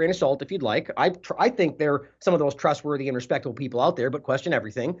take this with a grain of salt if you'd like. I think they're some of the most trustworthy and respectable people out there, but question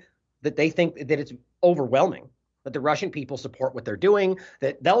everything. That they think that it's overwhelming, that the Russian people support what they're doing,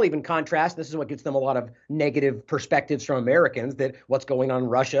 that they'll even contrast. This is what gets them a lot of negative perspectives from Americans, that what's going on in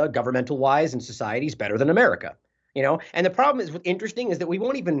Russia, governmental wise and society, is better than America. And the problem is, what's interesting is that we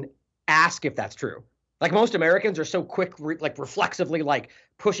won't even ask if that's true. Like, most Americans are so quick, reflexively,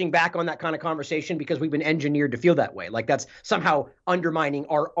 pushing back on that kind of conversation because we've been engineered to feel that way. Like that's somehow undermining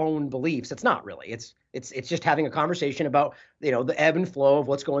our own beliefs. It's not really. It's just having a conversation about, the ebb and flow of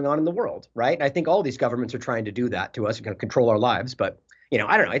what's going on in the world, right? And I think all these governments are trying to do that to us and kind of control our lives. But, I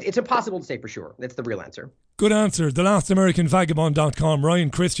don't know. It's impossible to say for sure. That's the real answer. Good answer. TheLastAmericanVagabond.com. Ryan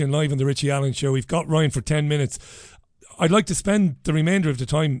Christian live on the Richie Allen Show. We've got Ryan for 10 minutes. I'd like to spend the remainder of the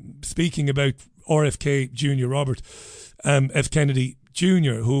time speaking about RFK Jr., Robert F. Kennedy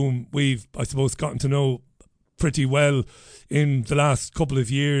Jr., whom we've, I suppose, gotten to know pretty well in the last couple of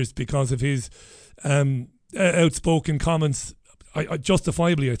years because of his outspoken comments,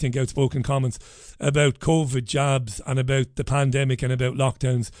 justifiably, I think, outspoken comments about COVID jabs and about the pandemic and about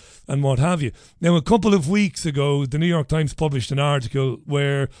lockdowns and what have you. Now, a couple of weeks ago, the New York Times published an article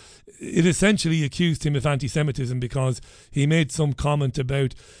where it essentially accused him of anti-Semitism because he made some comment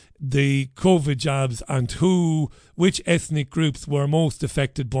about the COVID jabs and which ethnic groups were most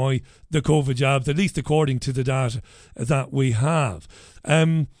affected by the COVID jabs, at least according to the data that we have.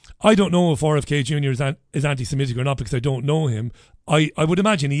 I don't know if RFK Jr. is anti-Semitic or not because I don't know him. I would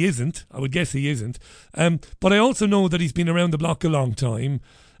imagine he isn't. I would guess he isn't. But I also know that he's been around the block a long time,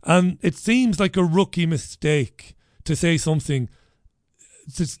 and it seems like a rookie mistake to say something,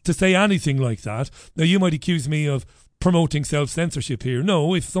 to say anything like that. Now, you might accuse me of promoting self-censorship here.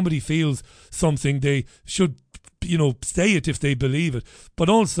 No, if somebody feels something, they should, say it if they believe it. But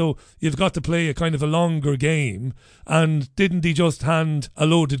also, you've got to play a kind of a longer game. And didn't he just hand a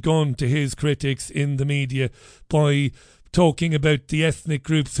loaded gun to his critics in the media by talking about the ethnic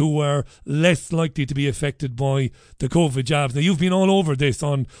groups who were less likely to be affected by the COVID jabs? Now, you've been all over this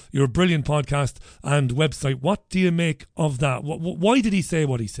on your brilliant podcast and website. What do you make of that? Why did he say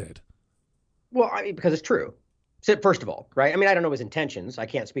what he said? Well, because it's true. So first of all, right? I mean, I don't know his intentions. I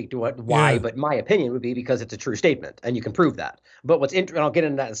can't speak to why, but my opinion would be because it's a true statement, and you can prove that. But and I'll get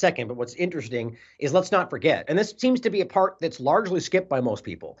into that in a second. But what's interesting is, let's not forget, and this seems to be a part that's largely skipped by most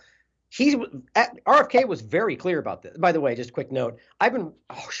people. RFK was very clear about this. By the way, just a quick note: I've been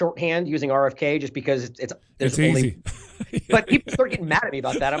shorthand using RFK just because there's only easy. But people start getting mad at me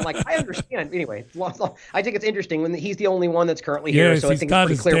about that. I'm like, I understand. Anyway, I think it's interesting when he's the only one that's currently here, so I think it's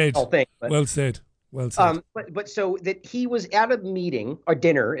pretty clear the whole thing. But, well said. Well said. But so that he was at a meeting or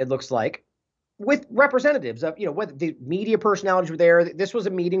dinner, it looks like, with representatives of, whether the media personalities were there. This was a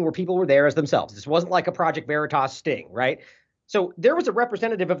meeting where people were there as themselves. This wasn't like a Project Veritas sting, right? So there was a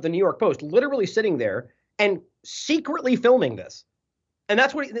representative of the New York Post literally sitting there and secretly filming this. And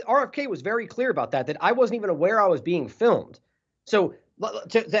that's what RFK was very clear about that I wasn't even aware I was being filmed. So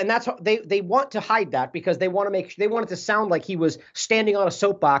and that's how they want to hide that because they want it to sound like he was standing on a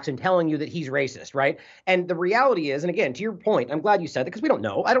soapbox and telling you that he's racist, right? And the reality is, and again, to your point, I'm glad you said that because we don't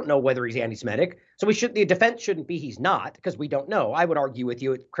know. I don't know whether he's anti-Semitic. So the defense shouldn't be he's not, because we don't know. I would argue with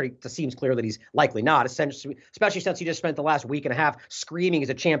you. It seems clear that he's likely not, especially since he just spent the last week and a half screaming as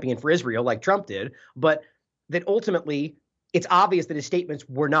a champion for Israel like Trump did. But that ultimately, it's obvious that his statements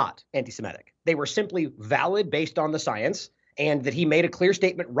were not anti-Semitic. They were simply valid based on the science. And that he made a clear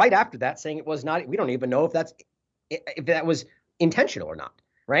statement right after that saying it was not. We don't even know if that was intentional or not,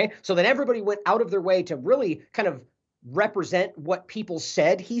 right? So then everybody went out of their way to really kind of represent what people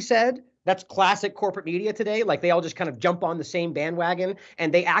said he said. That's classic corporate media today. Like, they all just kind of jump on the same bandwagon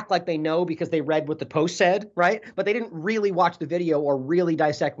and they act like they know because they read what the Post said, right? But they didn't really watch the video or really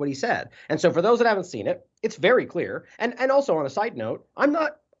dissect what he said. And so for those that haven't seen it, it's very clear. And also on a side note, I'm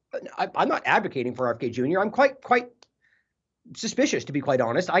not advocating for RFK Jr. I'm quite suspicious, to be quite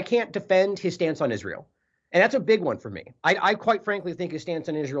honest. I can't defend his stance on Israel. And that's a big one for me. I quite frankly think his stance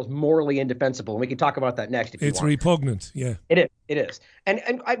on Israel is morally indefensible. And we can talk about that next if you want. It's repugnant, yeah. It is.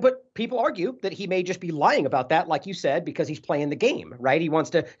 But people argue that he may just be lying about that, like you said, because he's playing the game, right? He wants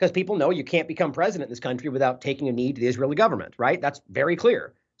to, because people know you can't become president in this country without taking a knee to the Israeli government, right? That's very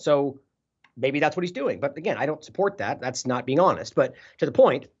clear. So maybe that's what he's doing. But again, I don't support that. That's not being honest. But to the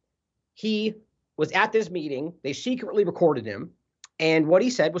point, he was at this meeting. They secretly recorded him. And what he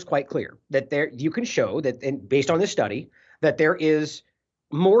said was quite clear, that you can show that, and based on this study, that there is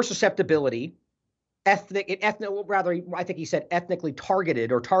more susceptibility I think he said ethnically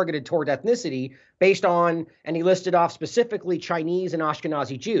targeted or targeted toward ethnicity based on, and he listed off specifically Chinese and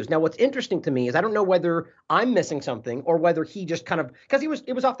Ashkenazi Jews. Now, what's interesting to me is I don't know whether I'm missing something or whether he just kind of, because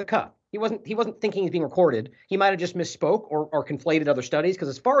it was off the cuff. He wasn't thinking he's being recorded. He might have just misspoke or conflated other studies, because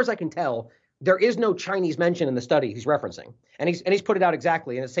as far as I can tell, there is no Chinese mention in the study he's referencing. And he's put it out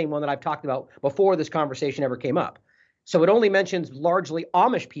exactly in the same one that I've talked about before this conversation ever came up. So it only mentions largely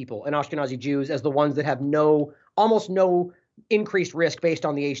Amish people and Ashkenazi Jews as the ones that have almost no increased risk based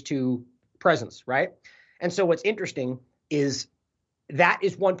on the H2 presence, right? And so what's interesting is that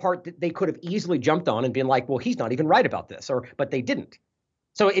is one part that they could have easily jumped on and been like, well, he's not even right about this, but they didn't.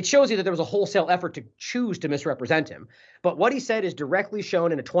 So it shows you that there was a wholesale effort to choose to misrepresent him. But what he said is directly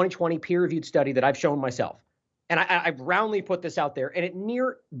shown in a 2020 peer-reviewed study that I've shown myself. And I've roundly put this out there, and it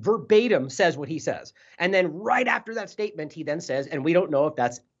near verbatim says what he says. And then right after that statement, he then says, and we don't know if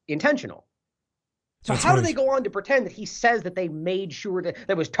that's intentional. So how do they go on to pretend that he says that they made sure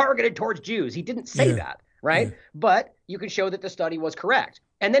that was targeted towards Jews? He didn't say that, right? Yeah. But you can show that the study was correct.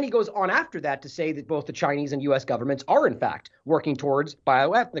 And then he goes on after that to say that both the Chinese and U.S. governments are, in fact, working towards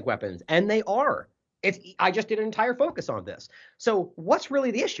bioethnic weapons. And they are. I just did an entire focus on this. So what's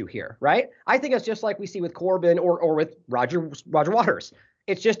really the issue here, right? I think it's just like we see with Corbyn or with Roger Waters.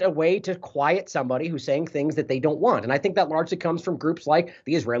 It's just a way to quiet somebody who's saying things that they don't want. And I think that largely comes from groups like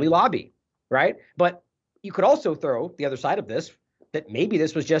the Israeli lobby, right? But you could also throw the other side of this, that maybe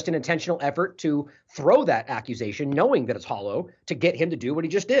this was just an intentional effort to throw that accusation, knowing that it's hollow, to get him to do what he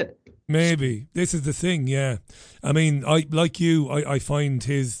just did. Maybe. This is the thing, yeah. I mean, I find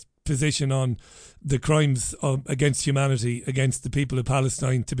his position on the crimes against humanity, against the people of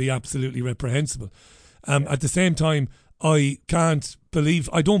Palestine, to be absolutely reprehensible. At the same time, I don't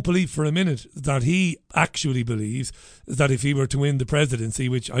believe for a minute that he actually believes that if he were to win the presidency,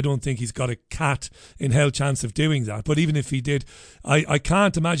 which I don't think he's got a cat in hell chance of doing that, but even if he did, I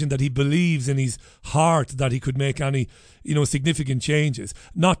can't imagine that he believes in his heart that he could make any, significant changes.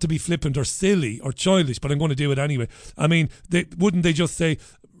 Not to be flippant or silly or childish, but I'm going to do it anyway. I mean, wouldn't they just say,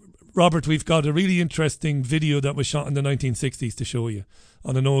 Robert, we've got a really interesting video that was shot in the 1960s to show you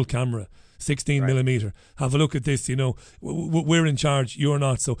on an old camera, 16 millimeter. Have a look at this, we're in charge, you're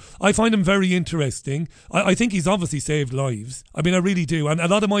not. So I find him very interesting. I think he's obviously saved lives. I mean, I really do. And a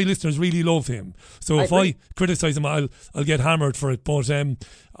lot of my listeners really love him. So if I criticise him, I'll get hammered for it. But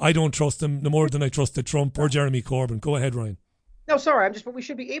I don't trust him no more than I trusted Trump or Jeremy Corbyn. Go ahead, Ryan. No, sorry, but we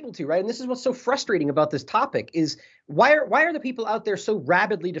should be able to, right? And this is what's so frustrating about this topic is why are the people out there so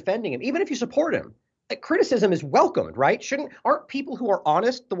rabidly defending him? Even if you support him, criticism is welcomed, right? Aren't people who are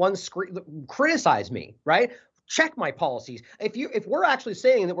honest the ones criticize me, right? Check my policies. If we're actually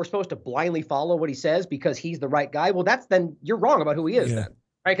saying that we're supposed to blindly follow what he says because he's the right guy, well, then you're wrong about who he is then,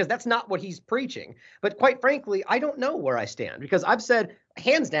 right? Because that's not what he's preaching. But quite frankly, I don't know where I stand because I've said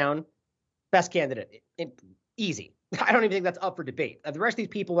hands down, best candidate, easy. I don't even think that's up for debate. The rest of these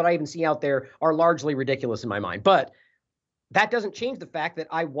people that I even see out there are largely ridiculous in my mind. But that doesn't change the fact that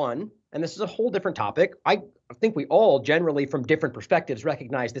I won, and this is a whole different topic. I think we all generally from different perspectives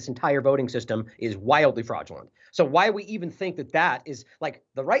recognize this entire voting system is wildly fraudulent. So why we even think that is like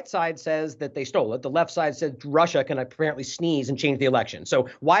the right side says that they stole it. The left side said Russia can apparently sneeze and change the election. So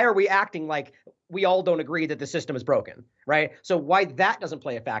why are we acting like we all don't agree that the system is broken, right? So why that doesn't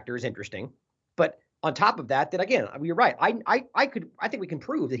play a factor is interesting. But on top of that, again, you're right. I think we can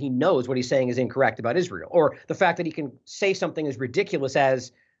prove that he knows what he's saying is incorrect about Israel, or the fact that he can say something as ridiculous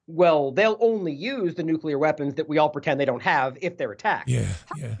as, well, they'll only use the nuclear weapons that we all pretend they don't have if they're attacked.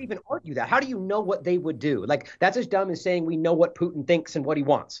 How do you even argue that? How do you know what they would do? Like, that's as dumb as saying we know what Putin thinks and what he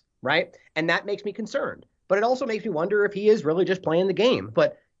wants, right? And that makes me concerned. But it also makes me wonder if he is really just playing the game.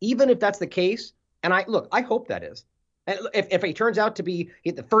 But even if that's the case, and I hope that is. And if he turns out to be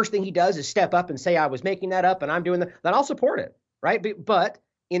the first thing he does is step up and say, I was making that up and I'm doing that, then I'll support it, right? But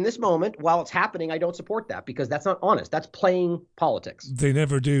in this moment, while it's happening, I don't support that because that's not honest. That's playing politics. They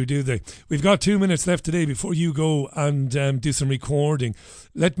never do they? We've got 2 minutes left today before you go and do some recording.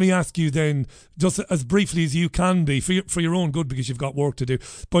 Let me ask you then, just as briefly as you can be, for your own good, because you've got work to do,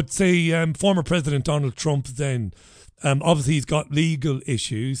 but say former President Donald Trump then, obviously he's got legal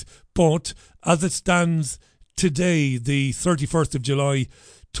issues, but as it stands today, the 31st of July,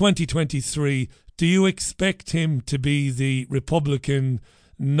 2023, do you expect him to be the Republican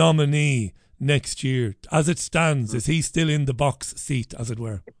nominee next year? As it stands, is he still in the box seat, as it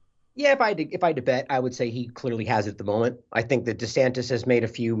were? Yeah, if I had to bet, I would say he clearly has at the moment. I think that DeSantis has made a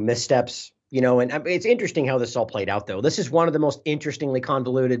few missteps, and it's interesting how this all played out, though. This is one of the most interestingly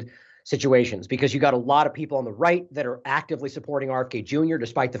convoluted situations, because you got a lot of people on the right that are actively supporting RFK Jr.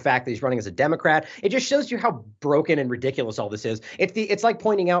 despite the fact that he's running as a Democrat. It just shows you how broken and ridiculous all this is. It's like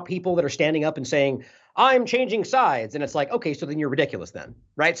pointing out people that are standing up and saying, I'm changing sides. And it's like, okay, so then you're ridiculous then,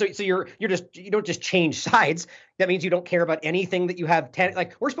 right? So you don't just change sides. That means you don't care about anything that you have.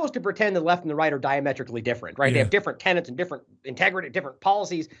 Like, we're supposed to pretend the left and the right are diametrically different, right? Yeah. They have different tenets and different integrity, different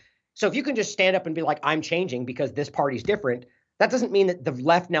policies. So if you can just stand up and be like, I'm changing because this party's different, that doesn't mean that the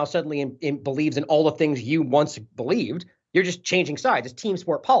left now suddenly believes in all the things you once believed. You're just changing sides. It's team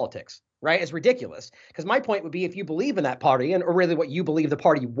sport politics, right? It's ridiculous. Because my point would be, if you believe in that party, or really what you believe the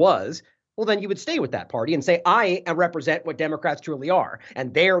party was, well, then you would stay with that party and say, I represent what Democrats truly are,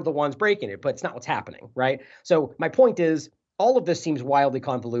 and they're the ones breaking it, but it's not what's happening, right? So my point is, all of this seems wildly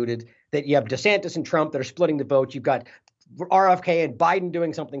convoluted, that you have DeSantis and Trump that are splitting the vote. You've got RFK and Biden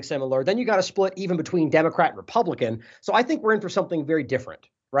doing something similar. Then you got a split even between Democrat and Republican. So I think we're in for something very different,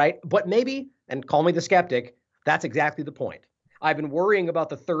 right? But maybe, and call me the skeptic, that's exactly the point. I've been worrying about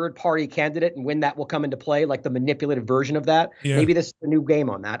the third party candidate and when that will come into play, like the manipulative version of that. Yeah. Maybe this is a new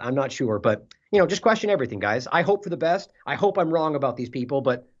game on that. I'm not sure. But, just question everything, guys. I hope for the best. I hope I'm wrong about these people,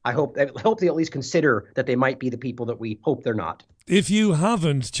 but I hope they at least consider that they might be the people that we hope they're not. If you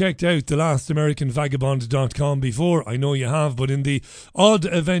haven't checked out thelastamericanvagabond.com before, I know you have, but in the odd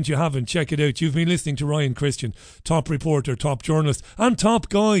event you haven't, check it out. You've been listening to Ryan Christian, top reporter, top journalist, and top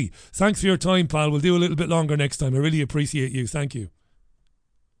guy. Thanks for your time, pal. We'll do a little bit longer next time. I really appreciate you. Thank you.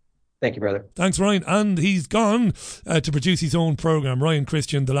 Thank you, brother. Thanks, Ryan. And he's gone to produce his own programme, Ryan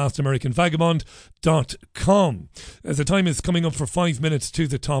Christian, thelastamericanvagabond.com. As the time is coming up for 5 minutes to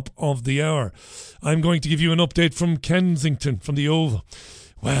the top of the hour, I'm going to give you an update from Kensington, from the Oval.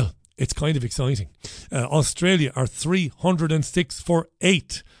 Well, it's kind of exciting. Australia are 306 for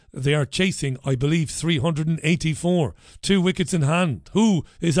 8. They are chasing, I believe, 384. 2 wickets in hand. Who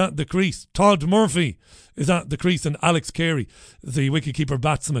is at the crease? Todd Murphy is at the crease, and Alex Carey, the wicketkeeper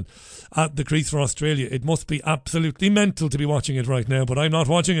batsman, at the crease for Australia. It must be absolutely mental to be watching it right now, but I'm not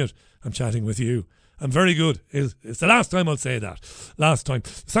watching it. I'm chatting with you. I'm very good. It's the last time I'll say that. Last time.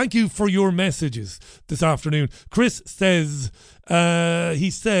 Thank you for your messages this afternoon. Chris says,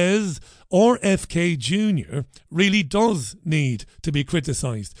 RFK Jr. really does need to be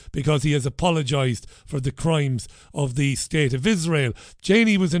criticised because he has apologised for the crimes of the State of Israel.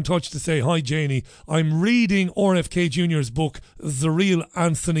 Janie was in touch to say, hi Janie, I'm reading RFK Jr.'s book, The Real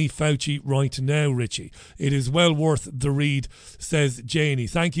Anthony Fauci, right now, Richie. It is well worth the read, says Janie.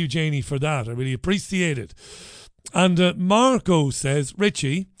 Thank you, Janie, for that. I really appreciate it. And Marco says,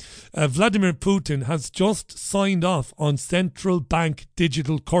 Richie, Vladimir Putin has just signed off on central bank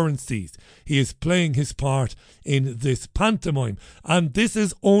digital currencies. He is playing his part in this pantomime. And this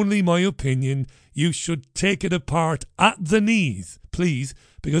is only my opinion. You should take it apart at the knees, please,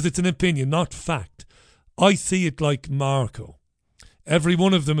 because it's an opinion, not fact. I see it like Marco. Every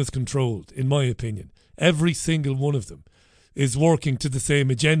one of them is controlled, in my opinion. Every single one of them is working to the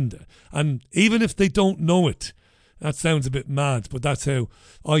same agenda. And even if they don't know it, that sounds a bit mad, but that's how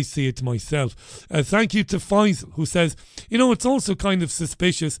I see it myself. Thank you to Faisal, who says, it's also kind of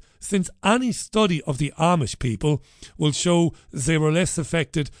suspicious since any study of the Amish people will show they were less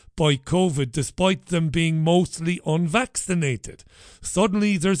affected by COVID despite them being mostly unvaccinated.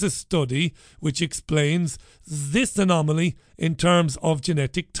 Suddenly there's a study which explains this anomaly in terms of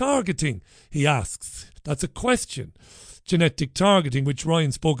genetic targeting, he asks. That's a question. Genetic targeting, which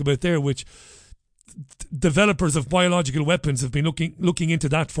Ryan spoke about there, which developers of biological weapons have been looking into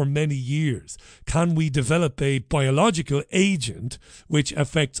that for many years. Can we develop a biological agent which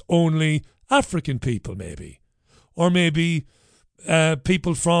affects only African people, maybe? Or maybe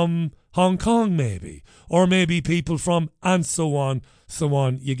people from Hong Kong, maybe? Or maybe people from, and so on,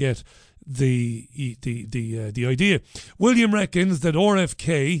 you get the idea. William reckons that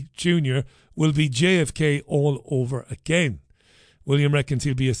RFK Jr. will be JFK all over again. William reckons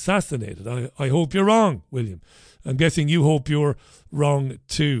he'll be assassinated. I hope you're wrong, William. I'm guessing you hope you're wrong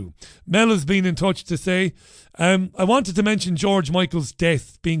too. Mel has been in touch to say, I wanted to mention George Michael's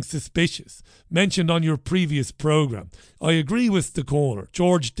death being suspicious, mentioned on your previous programme. I agree with the caller.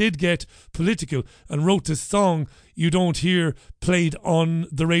 George did get political and wrote a song you don't hear played on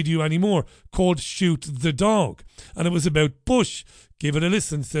the radio anymore called Shoot the Dog. And it was about Bush. Give it a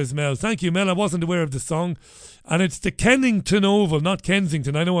listen, says Mel. Thank you, Mel. I wasn't aware of the song. And it's the Kennington Oval, not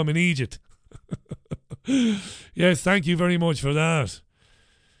Kensington. I know I'm in Egypt. Yes, thank you very much for that.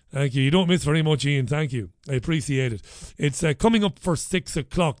 Thank you. You don't miss very much, Ian. Thank you. I appreciate it. It's coming up for 6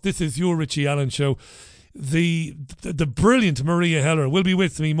 o'clock. This is your Richie Allen Show. the brilliant Maria Heller will be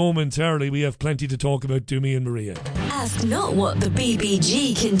with me momentarily. We have plenty to talk about, do me and Maria. Ask not what the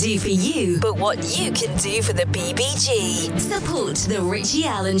BBG can do for you, but what you can do for the BBG. Support The Richie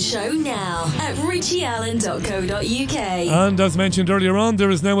Allen Show now at richieallen.co.uk. And as mentioned earlier on, there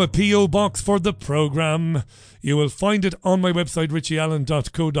is now a P.O. box for the programme. You will find it on my website,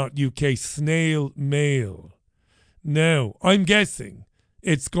 richieallen.co.uk, snail mail. Now, I'm guessing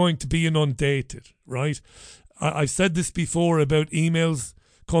it's going to be inundated, right? I've said this before about emails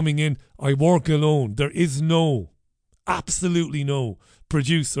coming in. I work alone. There is absolutely no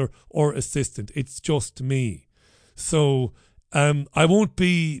producer or assistant. It's just me. So I won't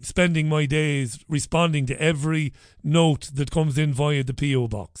be spending my days responding to every note that comes in via the P.O.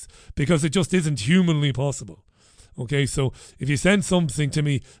 box because it just isn't humanly possible. Okay, so if you send something to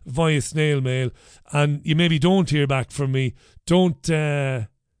me via snail mail and you maybe don't hear back from me, don't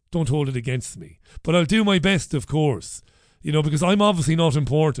hold it against me. But I'll do my best, of course, because I'm obviously not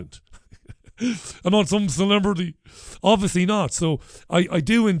important. I'm not some celebrity. Obviously not. So I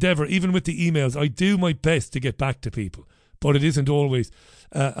do endeavour, even with the emails, I do my best to get back to people. But it isn't always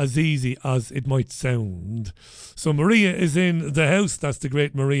as easy as it might sound. So Maria is in the house. That's the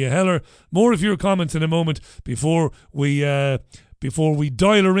great Maria Heller. More of your comments in a moment before we dial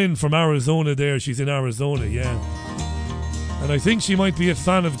her in from Arizona there. She's in Arizona, yeah. And I think she might be a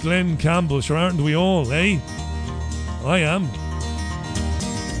fan of Glenn Campbell. Sure, aren't we all, eh? I am.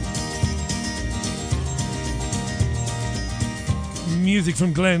 Music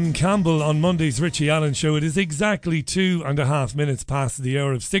from Glenn Campbell on Monday's Richie Allen Show. It is exactly 2.5 minutes past the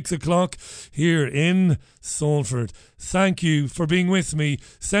hour of 6 o'clock here in Salford. Thank you for being with me.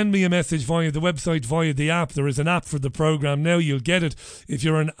 Send me a message via the website, via the app. There is an app for the programme now. You'll get it if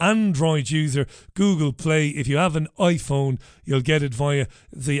you're an Android user, Google Play. If you have an iPhone, you'll get it via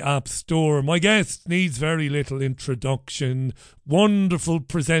the App Store. My guest needs very little introduction. Wonderful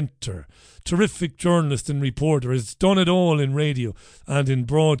presenter, terrific journalist and reporter, has done it all in radio and in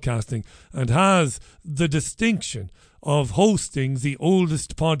broadcasting, and has the distinction of hosting the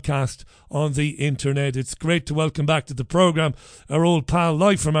oldest podcast on the internet. It's great to welcome back to the programme our old pal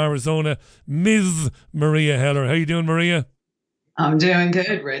live from Arizona, Ms. Maria Heller. How you doing, Maria? I'm doing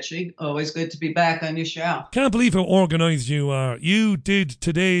good, Richie. Always good to be back on your show. Can't believe how organised you are. You did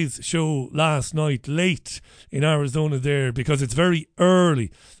today's show last night, late in Arizona there, because it's very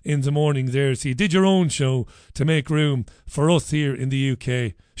early in the morning there. So you did your own show to make room for us here in the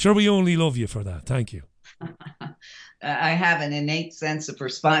UK. Sure, we only love you for that. Thank you. I have an innate sense of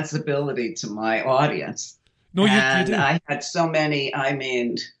responsibility to my audience. No, you do. I had so many,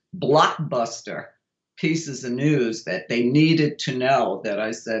 blockbuster pieces of news that they needed to know that I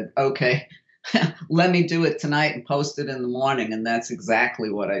said, okay, let me do it tonight and post it in the morning. And that's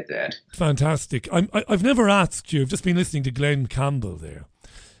exactly what I did. Fantastic. I've never asked you, I've just been listening to Glenn Campbell there.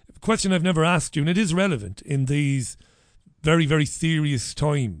 A question I've never asked you, and it is relevant in these very, very serious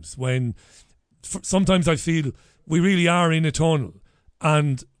times when sometimes I feel we really are in a tunnel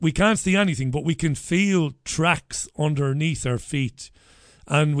and we can't see anything, but we can feel tracks underneath our feet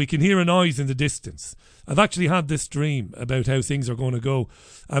and we can hear a noise in the distance. I've actually had this dream about how things are going to go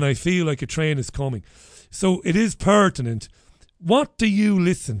and I feel like a train is coming. So it is pertinent. What do you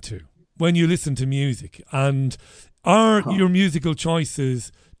listen to when you listen to music? And are your musical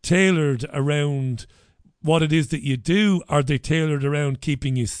choices tailored around what it is that you do? Are they tailored around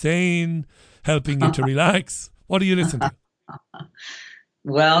keeping you sane, helping you to relax? What do you listen to?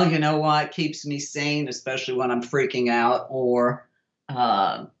 Well, you know what keeps me sane, especially when I'm freaking out or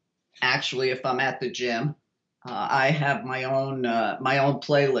actually if I'm at the gym. I have my own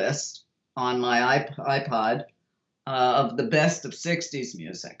playlist on my iPod of the best of 60s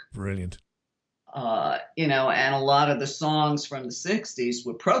music. Brilliant. And a lot of the songs from the 60s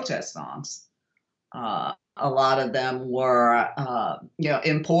were protest songs. A lot of them were,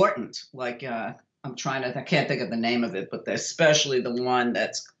 important. Like I can't think of the name of it, but especially the one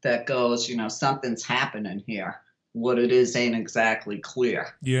that goes, something's happening here. What it is ain't exactly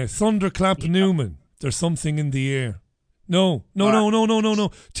clear. Yeah, Thunderclap Newman. There's something in the air. No. I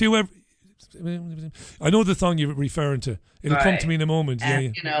know the song you're referring to. It'll come to me in a moment.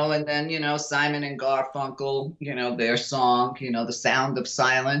 And, and then, Simon and Garfunkel, their song, The Sound of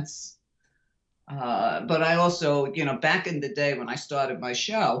Silence. But I also, back in the day when I started my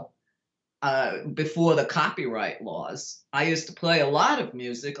show, before the copyright laws, I used to play a lot of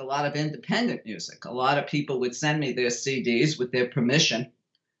music, a lot of independent music. A lot of people would send me their CDs with their permission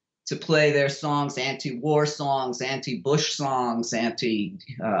to play their songs, anti-war songs, anti-Bush songs,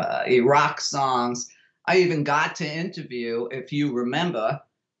 anti-Iraq songs. I even got to interview, if you remember,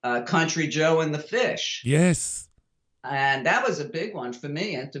 Country Joe and the Fish. Yes. And that was a big one for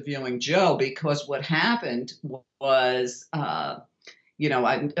me, interviewing Joe, because what happened was, I'm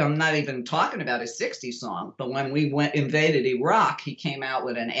not even talking about his 60s song, but when we invaded Iraq, he came out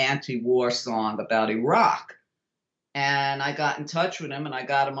with an anti-war song about Iraq. And I got in touch with him and I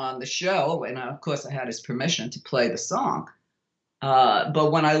got him on the show. And of course, I had his permission to play the song.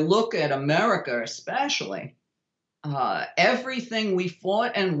 But when I look at America, especially, everything we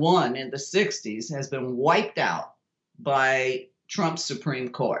fought and won in the 60s has been wiped out by Trump's Supreme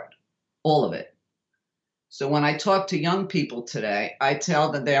Court, all of it. So when I talk to young people today, I tell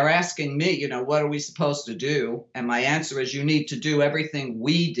them, they're asking me, what are we supposed to do? And my answer is, you need to do everything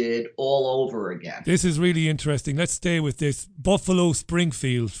we did all over again. This is really interesting. Let's stay with this. Buffalo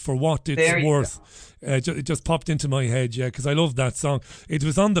Springfield, for what it's worth. It just popped into my head, because I love that song. It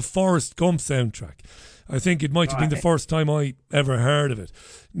was on the Forrest Gump soundtrack. I think it might have been the first time I ever heard of it.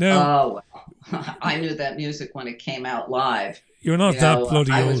 Now, I knew that music when it came out live. You're not that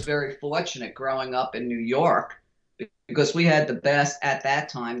bloody old. I was very fortunate growing up in New York because we had the best, at that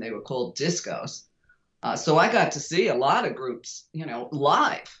time, they were called discos. So I got to see a lot of groups,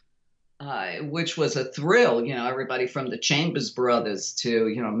 live, which was a thrill. Everybody from the Chambers Brothers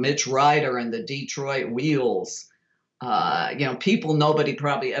to, Mitch Ryder and the Detroit Wheels, people nobody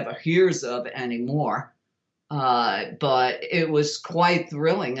probably ever hears of anymore. But it was quite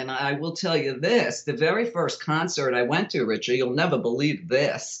thrilling. And I will tell you this, the very first concert I went to, Richie, you'll never believe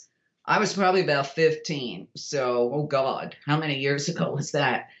this. I was probably about 15. So, oh God, how many years ago was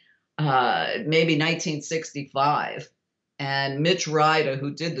that? Maybe 1965. And Mitch Ryder,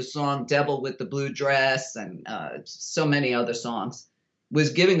 who did the song Devil with the Blue Dress and so many other songs, was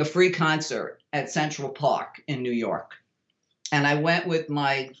giving a free concert at Central Park in New York. And I went with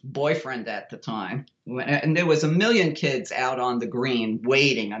my boyfriend at the time, and there was a million kids out on the green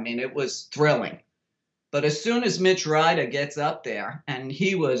waiting. I mean, it was thrilling. But as soon as Mitch Ryder gets up there, and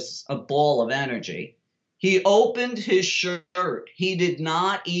he was a ball of energy, he opened his shirt. He did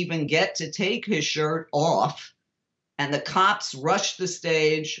not even get to take his shirt off. And the cops rushed the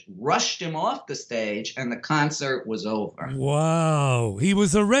stage, rushed him off the stage, and the concert was over. Wow. He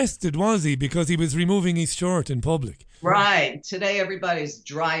was arrested, was he? Because he was removing his shirt in public. Right. Today, everybody's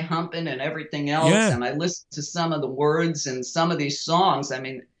dry humping and everything else. Yeah. And I listen to some of the words and some of these songs. I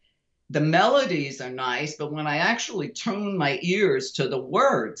mean, the melodies are nice, but when I actually tune my ears to the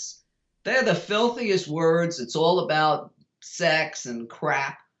words, they're the filthiest words. It's all about sex and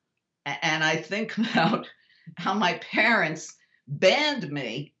crap. And I think about how my parents banned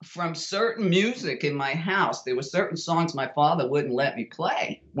me from certain music in my house. There were certain songs my father wouldn't let me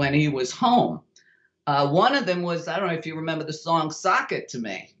play when he was home. One of them was, I don't know if you remember the song Sock It to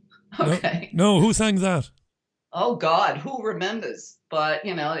Me. Okay. No, who sang that? Oh God, who remembers? But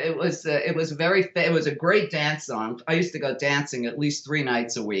it was a great dance song. I used to go dancing at least 3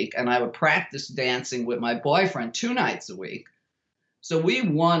 nights a week, and I would practice dancing with my boyfriend 2 nights a week. So we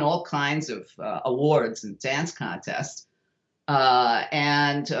won all kinds of awards and dance contests.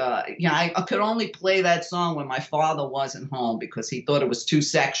 I could only play that song when my father wasn't home because he thought it was too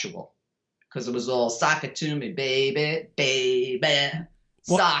sexual. Because it was all sock it to me, baby, baby,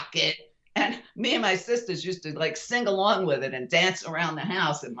 sock it. And me and my sisters used to sing along with it and dance around the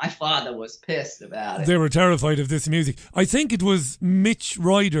house. And my father was pissed about it. They were terrified of this music. I think it was Mitch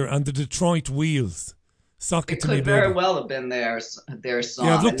Ryder and the Detroit Wheels. Sock it to me, baby. It could very well have been their song.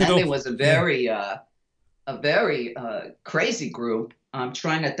 Yeah, I've looked and then it up. there was a very crazy group. I'm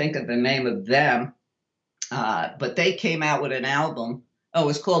trying to think of the name of them. But they came out with an album. Oh,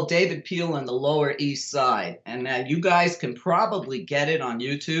 it's called David Peel and the Lower East Side. And you guys can probably get it on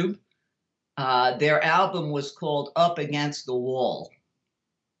YouTube. Their album was called Up Against the Wall.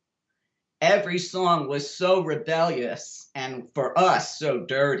 Every song was so rebellious and for us so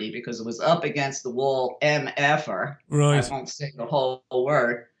dirty because it was up against the wall, MFer. Right. I won't say the whole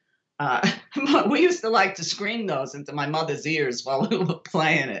word. But we used to like to scream those into my mother's ears while we were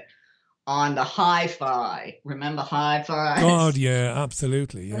playing it on the hi-fi. Remember hi-fi? God, yeah,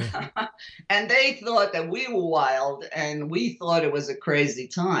 absolutely, yeah. And they thought that we were wild and we thought it was a crazy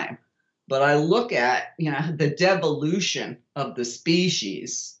time. But I look at, the devolution of the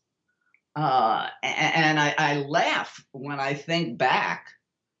species, and I laugh when I think back,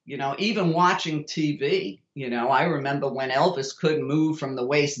 even watching TV. I remember when Elvis couldn't move from the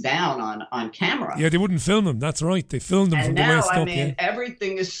waist down on camera. Yeah, they wouldn't film him. That's right. They filmed him from the waist up. And now,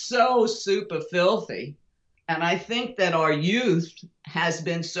 everything is so super filthy. And I think that our youth has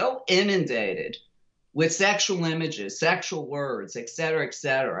been so inundated with sexual images, sexual words, et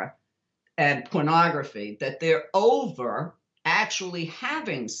cetera, and pornography, that they're over actually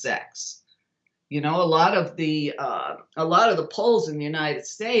having sex. You know, a lot of the polls in the United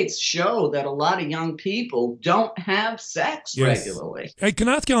States show that a lot of young people don't have sex regularly. I can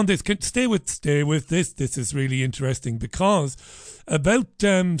ask you on this. Stay with this. This is really interesting because about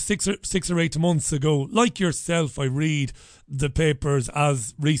 6 or 8 months ago, like yourself, I read the papers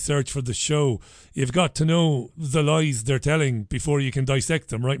as research for the show. You've got to know the lies they're telling before you can dissect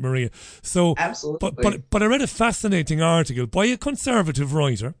them, right, Maria? So, absolutely. But I read a fascinating article by a conservative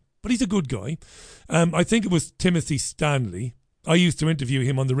writer. But he's a good guy. I think it was Timothy Stanley. I used to interview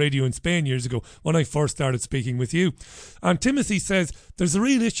him on the radio in Spain years ago when I first started speaking with you. And Timothy says there's a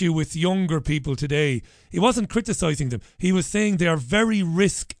real issue with younger people today. He wasn't criticising them. He was saying they are very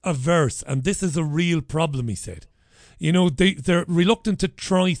risk averse. And this is a real problem, he said. You know, they're reluctant to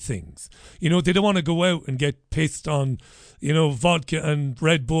try things. You know, they don't want to go out and get pissed on, you know, vodka and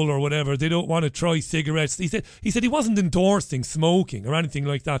Red Bull or whatever. They don't want to try cigarettes. He said he wasn't endorsing smoking or anything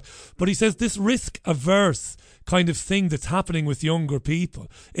like that. But he says this risk averse kind of thing that's happening with younger people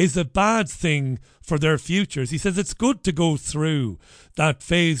is a bad thing for their futures. He says it's good to go through that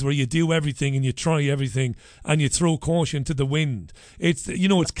phase where you do everything and you try everything and you throw caution to the wind. It's, you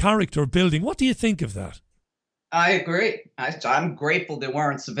know, it's character building. What do you think of that? I agree. I'm grateful there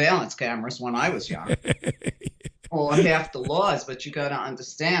weren't surveillance cameras when I was young. Or half the laws, but you got to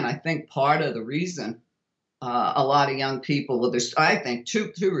understand, I think part of the reason a lot of young people, well, there's, I think,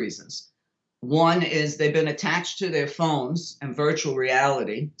 two reasons. One is they've been attached to their phones and virtual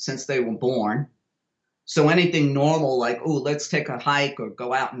reality since they were born. So anything normal like, oh, let's take a hike or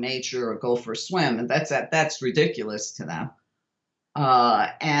go out in nature or go for a swim, and that's ridiculous to them.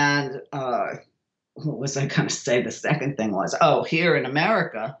 What was I going to say? The second thing was, here in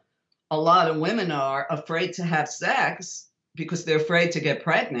America, a lot of women are afraid to have sex because they're afraid to get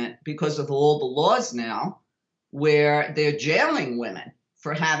pregnant because of all the laws now where they're jailing women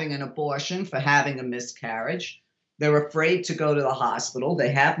for having an abortion, for having a miscarriage. They're afraid to go to the hospital.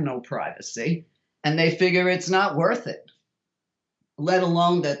 They have no privacy, and they figure it's not worth it, let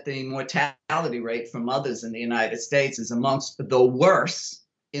alone that the mortality rate for mothers in the United States is amongst the worst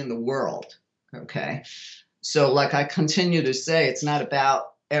in the world. Okay. So like I continue to say, it's not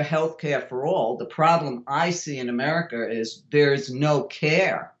about health care for all. The problem I see in America is there's no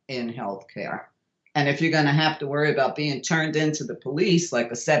care in health care. And if you're going to have to worry about being turned into the police,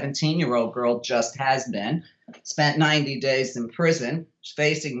 like a 17-year-old girl just has been, spent 90 days in prison,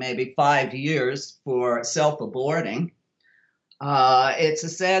 facing maybe 5 years for self-aborting, it's a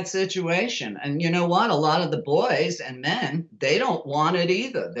sad situation. And you know what? A lot of the boys and men, they don't want it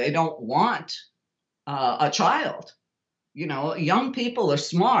either. They don't want a child. You know, young people are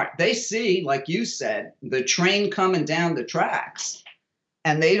smart. They see, like you said, the train coming down the tracks,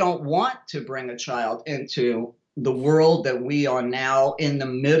 and they don't want to bring a child into the world that we are now in the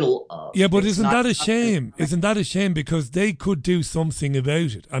middle of. Yeah, but isn't that a shame? Isn't that a shame? Because they could do something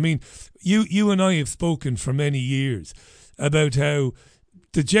about it. I mean, you and I have spoken for many years about how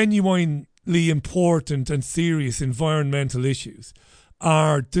the genuinely important and serious environmental issues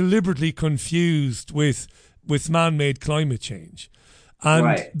are deliberately confused with man-made climate change.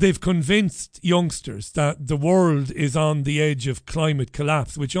 And they've convinced youngsters that the world is on the edge of climate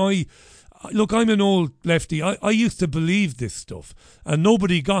collapse, which I'm an old lefty. I used to believe this stuff, and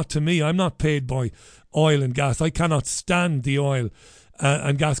nobody got to me. I'm not paid by oil and gas. I cannot stand the oil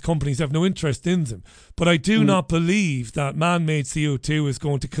and gas companies. Have no interest in them. But I do not believe that man-made CO2 is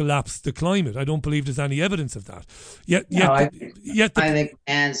going to collapse the climate. I don't believe there's any evidence of that. I think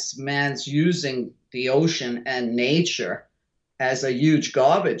man's using the ocean and nature as a huge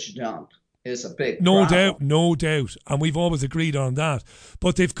garbage dump is a big problem. No doubt. And we've always agreed on that.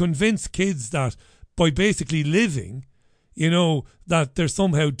 But they've convinced kids that by basically living, you know, that they're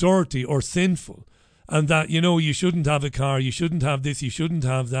somehow dirty or sinful. And that, you know, you shouldn't have a car, you shouldn't have this, you shouldn't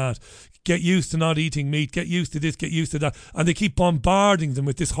have that. Get used to not eating meat, get used to this, get used to that. And they keep bombarding them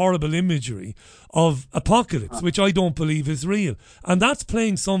with this horrible imagery of apocalypse, which I don't believe is real. And that's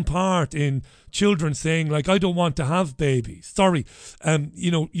playing some part in children saying, like, I don't want to have babies.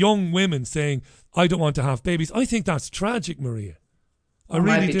 Young women saying, I don't want to have babies. I think that's tragic, Maria. I really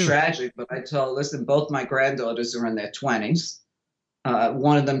do. It might be tragic, but listen, both my granddaughters are in their 20s.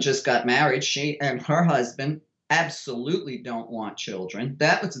 One of them just got married. She and her husband absolutely don't want children.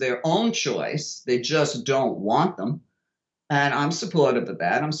 That was their own choice. They just don't want them. And I'm supportive of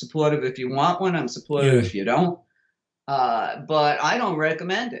that. I'm supportive if you want one. I'm supportive if you don't. But I don't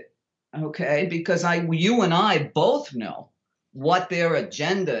recommend it. Okay? Because you and I both know what their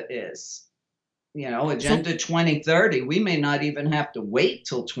agenda is. Agenda 2030, we may not even have to wait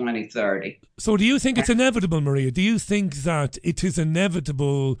till 2030. So do you think it's inevitable, Maria? Do you think that it is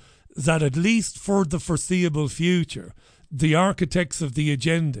inevitable that at least for the foreseeable future, the architects of the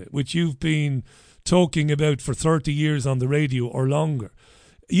agenda, which you've been talking about for 30 years on the radio or longer,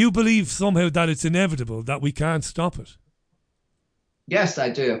 you believe somehow that it's inevitable, that we can't stop it? Yes, I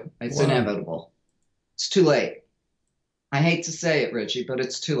do. It's inevitable. It's too late. I hate to say it, Richie, but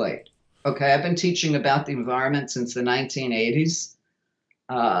it's too late. Okay, I've been teaching about the environment since the 1980s.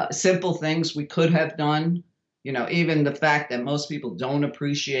 Simple things we could have done, even the fact that most people don't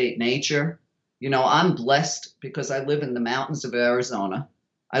appreciate nature. I'm blessed because I live in the mountains of Arizona.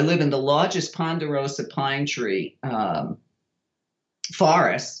 I live in the largest ponderosa pine tree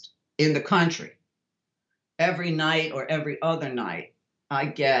forest in the country. Every night or every other night, I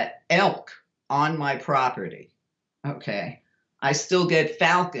get elk on my property. Okay. I still get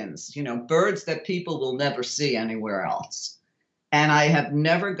falcons, birds that people will never see anywhere else. And I have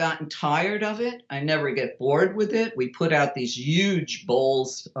never gotten tired of it. I never get bored with it. We put out these huge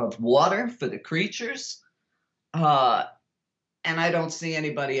bowls of water for the creatures. And I don't see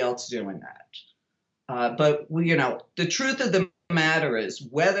anybody else doing that. But, the truth of the matter is,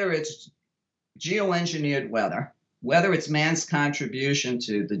 whether it's geoengineered weather, whether it's man's contribution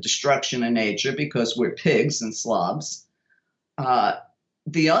to the destruction of nature because we're pigs and slobs,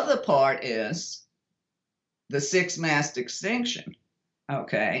 the other part is the sixth mass extinction.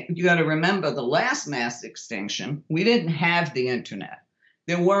 Okay, you got to remember the last mass extinction, we didn't have the internet.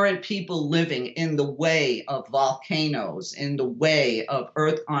 There weren't people living in the way of volcanoes, in the way of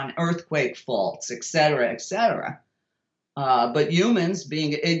earthquake faults, et cetera, et cetera. But humans,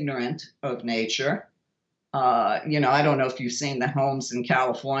 being ignorant of nature, I don't know if you've seen the homes in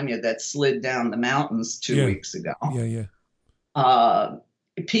California that slid down the mountains 2 weeks ago. Yeah.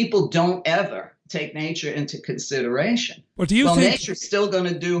 People don't ever take nature into consideration. But do you think nature's still going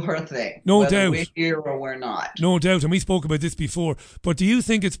to do her thing? No whether doubt. We're here or we're not. No doubt, and we spoke about this before. But do you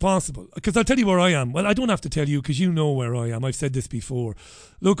think it's possible? Because I'll tell you where I am. Well, I don't have to tell you because you know where I am. I've said this before.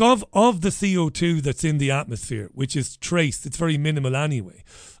 Look, of the CO2 that's in the atmosphere, which is traced, it's very minimal anyway.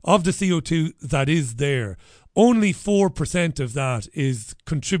 Of the CO2 that is there, only 4% of that is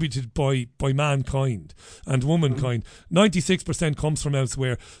contributed by mankind and womankind. 96% comes from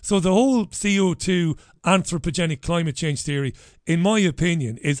elsewhere. So the whole CO2 anthropogenic climate change theory, in my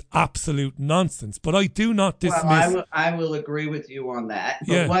opinion, is absolute nonsense. But I do not dismiss... Well, I will agree with you on that.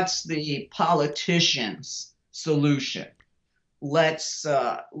 But what's the politician's solution? Let's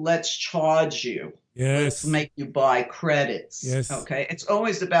charge you. Yes. Let's make you buy credits. Yes. Okay. It's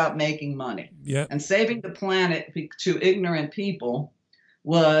always about making money. Yeah. And saving the planet to ignorant people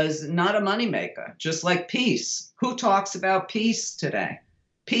was not a moneymaker, just like peace. Who talks about peace today?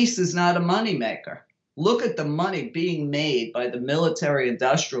 Peace is not a moneymaker. Look at the money being made by the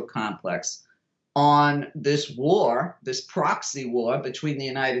military-industrial complex on this war, this proxy war between the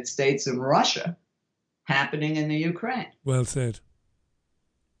United States and Russia happening in the Ukraine. Well said.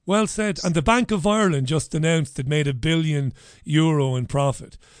 Well said. And the Bank of Ireland just announced it made €1 billion in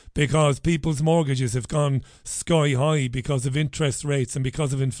profit because people's mortgages have gone sky high because of interest rates and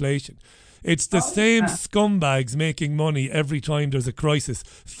because of inflation. It's the same scumbags making money every time there's a crisis,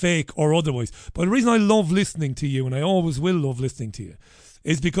 fake or otherwise. But the reason I love listening to you, and I always will love listening to you,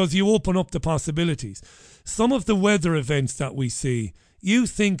 is because you open up the possibilities. Some of the weather events that we see, you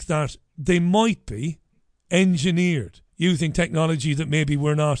think that they might be engineered using technology that maybe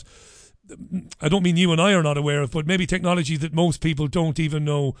we're not, I don't mean you and I are not aware of, but maybe technology that most people don't even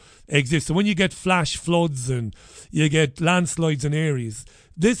know exists. So when you get flash floods and you get landslides in areas,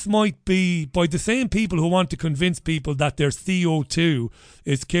 this might be by the same people who want to convince people that their CO2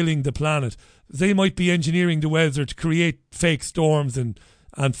 is killing the planet. They might be engineering the weather to create fake storms and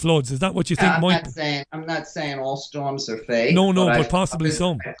floods. Is that what you think I'm not saying all storms are fake. No, but possibly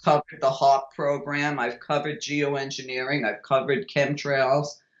some. I've covered the HAWK program. I've covered geoengineering. I've covered chemtrails,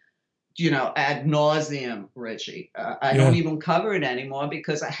 ad nauseum, Richie. I don't even cover it anymore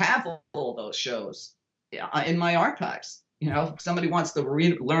because I have all those shows in my archives. If somebody wants to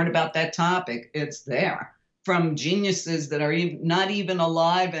learn about that topic, it's there. From geniuses that are not even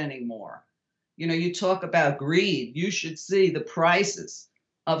alive anymore. You talk about greed. You should see the prices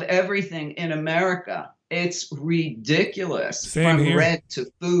of everything in America. It's ridiculous. Same From here. rent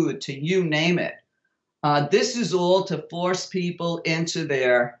to food to you name it. This is all to force people into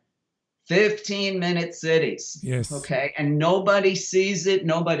their 15-minute cities. Yes. Okay. And nobody sees it.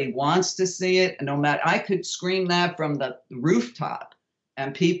 Nobody wants to see it. And no matter, I could scream that from the rooftop.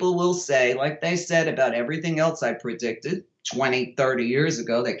 And people will say, like they said about everything else I predicted 20, 30 years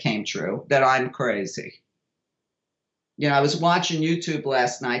ago that came true, that I'm crazy. You know, I was watching YouTube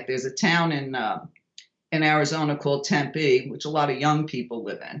last night. There's a town in Arizona called Tempe, which a lot of young people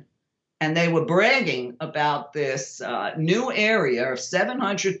live in. And they were bragging about this new area of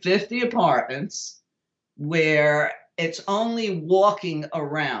 750 apartments where it's only walking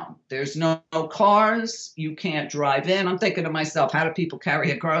around. There's no cars. You can't drive in. I'm thinking to myself, how do people carry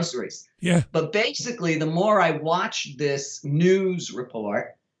their groceries? Yeah. But basically, the more I watched this news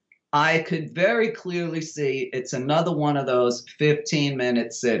report, I could very clearly see it's another one of those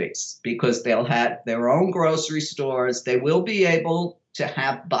 15-minute cities because they'll have their own grocery stores. They will be able to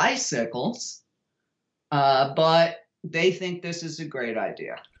have bicycles, but they think this is a great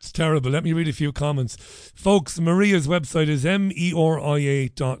idea. It's terrible. Let me read a few comments. Folks, Maria's website is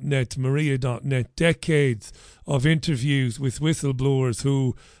meria.net, maria.net. Decades of interviews with whistleblowers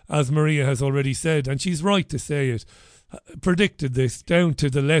who, as Maria has already said, and she's right to say it, predicted this down to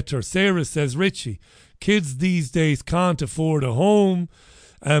the letter. Sarah says, Richie, kids these days can't afford a home.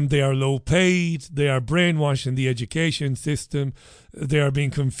 They are low paid. They are brainwashing the education system. They are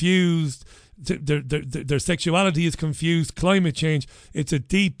being confused. Their sexuality is confused. Climate change, it's a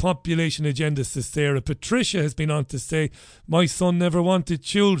depopulation agenda, says Sarah. Patricia has been on to say, my son never wanted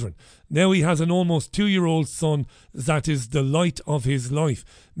children. Now he has an almost 2-year-old son that is the light of his life.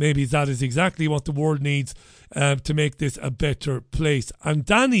 Maybe that is exactly what the world needs to make this a better place. And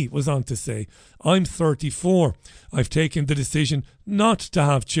Danny was on to say, I'm 34. I've taken the decision not to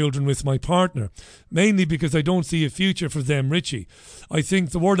have children with my partner, mainly because I don't see a future for them, Richie. I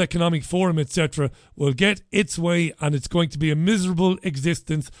think the World Economic Forum, etc., will get its way and it's going to be a miserable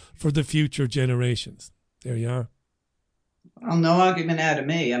existence for the future generations. There you are. Well, no argument out of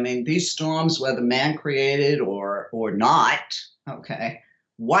me. I mean, these storms, whether man created or not, okay,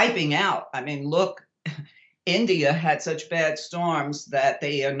 wiping out. I mean, look, India had such bad storms that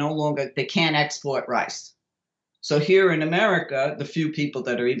they can't export rice. So here in America, the few people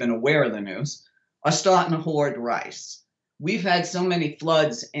that are even aware of the news are starting to hoard rice. We've had so many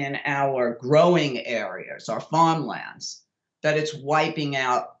floods in our growing areas, our farmlands, that it's wiping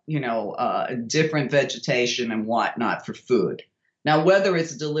out, different vegetation and whatnot for food. Now, whether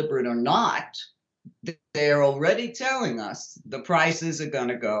it's deliberate or not, they're already telling us the prices are going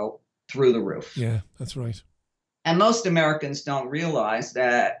to go through the roof. Yeah, that's right. And most Americans don't realize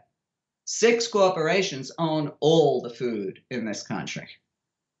that 6 corporations own all the food in this country.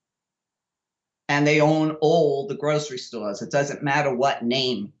 And they own all the grocery stores. It doesn't matter what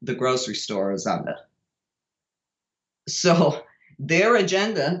name the grocery store is under. So their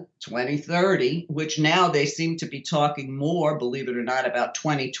agenda, 2030, which now they seem to be talking more, believe it or not, about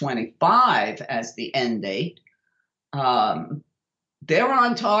 2025 as the end date, they're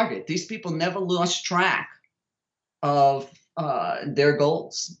on target. These people never lost track of their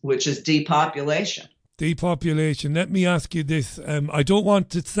goals, which is depopulation. Depopulation. Let me ask you this. I don't want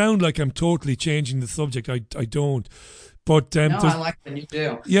to sound like I'm totally changing the subject. I don't. But no, I like when you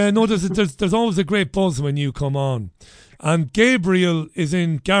do. Yeah, no, there's always a great buzz when you come on. And Gabriel is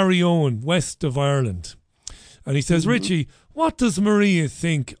in Garryowen, west of Ireland. And he says, Richie, what does Maria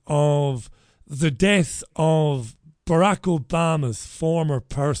think of the death of Barack Obama's former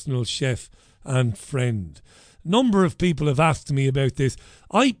personal chef and friend? Number of people have asked me about this.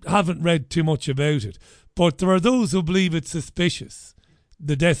 I haven't read too much about it, but there are those who believe it's suspicious,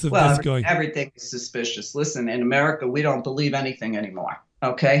 the death of this guy. Everything is suspicious. Listen, in America, we don't believe anything anymore.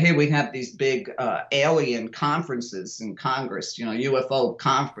 Okay, here we have these big alien conferences in Congress, UFO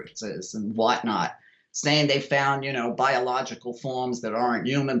conferences and whatnot, saying they found, biological forms that aren't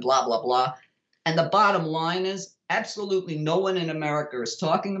human, blah, blah, blah. And the bottom line is absolutely no one in America is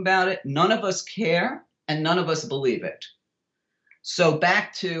talking about it. None of us care. And none of us believe it. So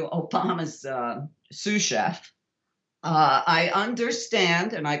back to Obama's sous chef. I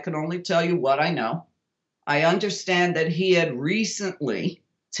understand, and I can only tell you what I know. I understand that he had recently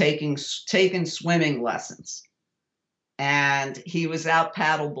taken swimming lessons. And he was out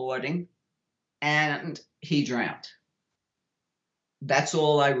paddleboarding, and he drowned. That's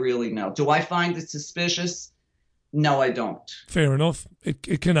all I really know. Do I find it suspicious? No, I don't. Fair enough.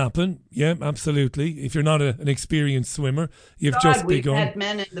 It can happen. Yeah, absolutely. If you're not an experienced swimmer, you've God, just begun. We've had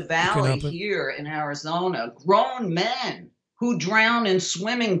men in the valley here in Arizona, grown men who drown in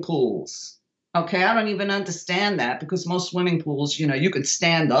swimming pools. Okay, I don't even understand that because most swimming pools, you could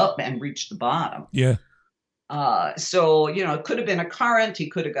stand up and reach the bottom. Yeah. So, it could have been a current. He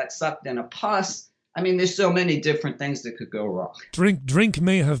could have got sucked in a pus. I mean, there's so many different things that could go wrong. Drink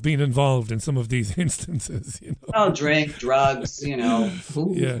may have been involved in some of these instances, you know. Oh, drink, drugs, you know,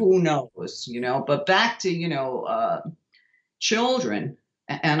 Yeah. who knows, you know. But back to, children,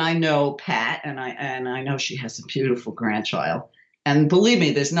 and I know Pat, and I know she has a beautiful grandchild. And believe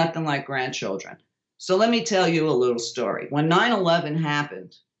me, there's nothing like grandchildren. So let me tell you a little story. When 9/11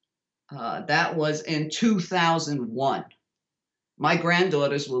 happened, that was in 2001. My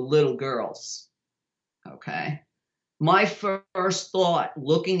granddaughters were little girls. Okay. My first thought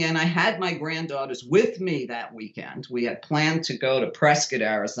looking, and I had my granddaughters with me that weekend. We had planned to go to Prescott,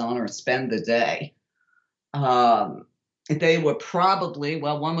 Arizona, and spend the day. They were probably,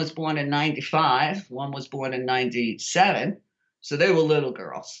 well, one was born in 95, one was born in 97. So they were little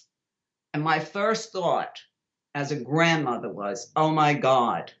girls. And my first thought as a grandmother was, oh my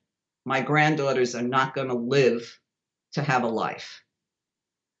God, my granddaughters are not going to live to have a life.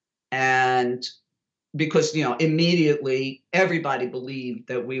 And because, immediately everybody believed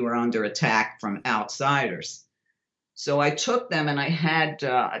that we were under attack from outsiders. So I took them and I had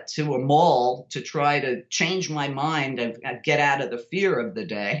to a mall to try to change my mind and get out of the fear of the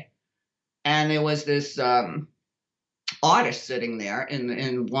day. And there was this artist sitting there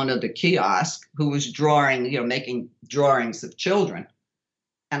in one of the kiosks who was drawing, making drawings of children.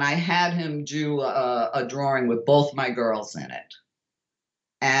 And I had him do a drawing with both my girls in it.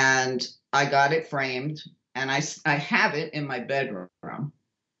 And I got it framed, and I have it in my bedroom.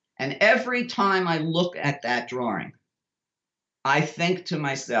 And every time I look at that drawing, I think to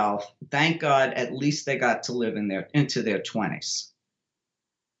myself, thank God, at least they got to live into their 20s.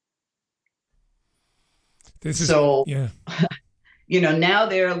 Yeah. Now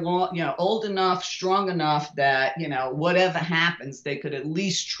they're old enough, strong enough that, whatever happens, they could at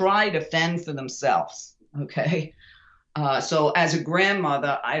least try to fend for themselves. Okay. So as a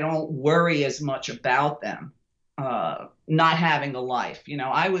grandmother, I don't worry as much about them not having a life.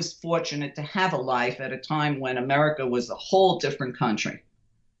 I was fortunate to have a life at a time when America was a whole different country.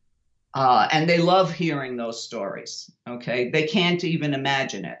 And they love hearing those stories. Okay. They can't even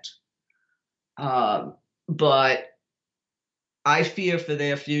imagine it. But I fear for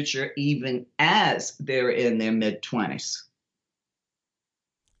their future even as they're in their mid-20s.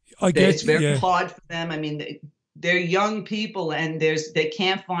 It's very hard for them. I mean, they're young people, and they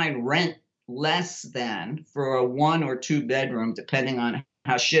can't find rent less than for a 1 or 2 bedroom, depending on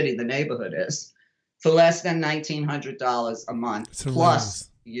how shitty the neighborhood is, for less than $1,900 a month plus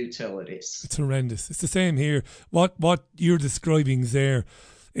utilities. It's horrendous. It's the same here. What you're describing there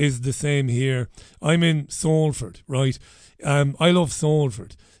is the same here. I'm in Salford, right? I love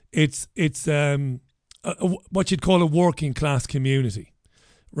Salford. It's what you'd call a working class community,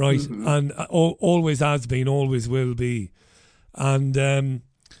 right? Mm-hmm. And always has been, always will be. And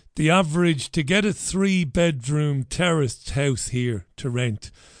the average to get a 3-bedroom terraced house here to rent.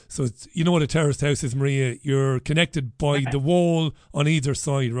 So you know what a terraced house is, Maria? You're connected by the wall on either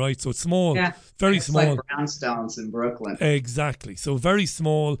side, right? So it's small, very small. Like brownstones in Brooklyn. Exactly. So very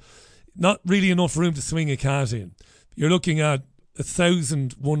small, not really enough room to swing a cat in. You're looking at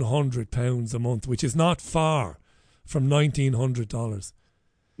 £1,100 a month, which is not far from $1,900.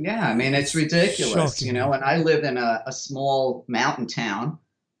 Yeah, I mean, it's ridiculous, shocking. And I live in a small mountain town,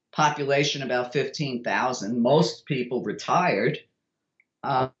 population about 15,000, most people retired.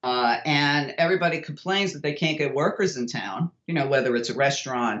 And everybody complains that they can't get workers in town, whether it's a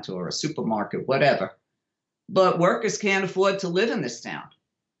restaurant or a supermarket, whatever. But workers can't afford to live in this town.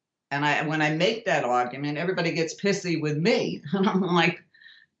 And when I make that argument, everybody gets pissy with me. And I'm like,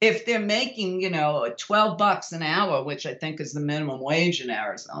 if they're making, $12 an hour, which I think is the minimum wage in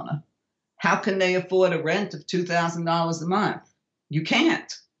Arizona, how can they afford a rent of $2,000 a month? You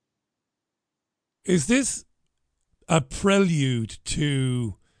can't. Is this a prelude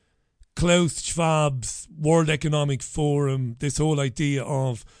to Klaus Schwab's World Economic Forum, this whole idea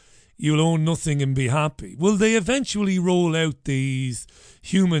of you'll own nothing and be happy? Will they eventually roll out these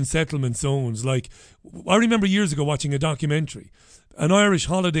human settlement zones? Like, I remember years ago watching a documentary, an Irish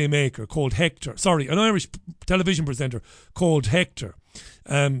holiday maker called Hector, an Irish television presenter called Hector,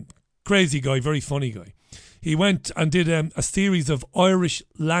 crazy guy, very funny guy. He went and did a series of Irish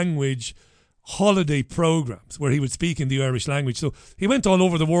language holiday programs where he would speak in the Irish language. So he went all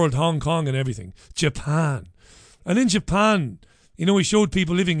over the world, Hong Kong and everything, Japan. And in Japan, he showed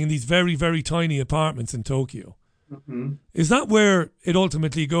people living in these very, very tiny apartments in Tokyo. Mm-hmm. Is that where it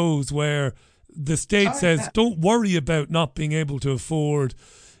ultimately goes, where the state says, don't worry about not being able to afford,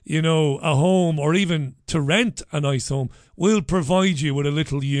 a home or even to rent a nice home. We'll provide you with a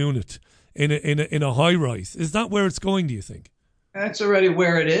little unit in a high rise. Is that where it's going, do you think? That's already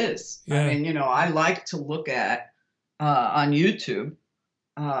where it is. Yeah. I mean, I like to look at on YouTube.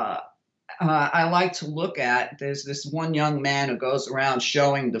 I like to look at. There's this one young man who goes around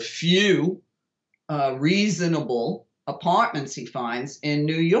showing the few reasonable apartments he finds in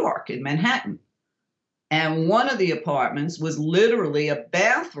New York, in Manhattan. And one of the apartments was literally a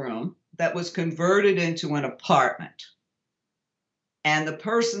bathroom that was converted into an apartment. And the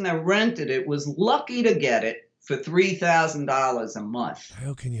person that rented it was lucky to get it for $3,000 a month.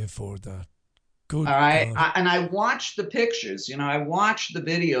 How can you afford that? Good All right. God. And I watched the pictures, I watched the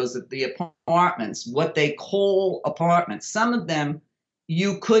videos of the apartments, what they call apartments. Some of them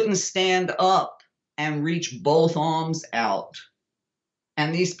you couldn't stand up and reach both arms out.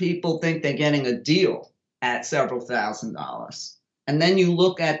 And these people think they're getting a deal at several $1,000s. And then you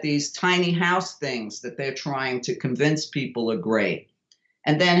look at these tiny house things that they're trying to convince people are great.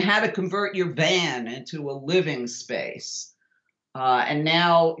 And then how to convert your van into a living space. And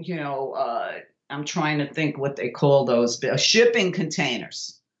now, I'm trying to think what they call those shipping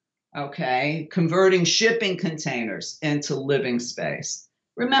containers. Okay. Converting shipping containers into living space.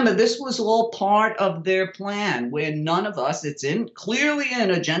 Remember, this was all part of their plan where none of us, it's clearly in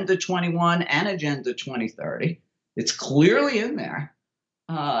Agenda 21 and Agenda 2030. It's clearly in there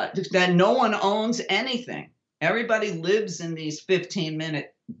that no one owns anything. Everybody lives in these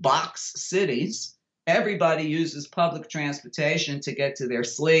 15-minute box cities. Everybody uses public transportation to get to their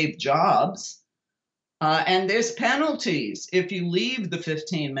slave jobs. And there's penalties if you leave the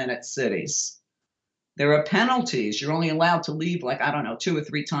 15-minute cities. There are penalties. You're only allowed to leave 2 or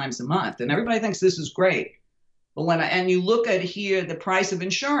 3 times a month. And everybody thinks this is great. But and you look at here, the price of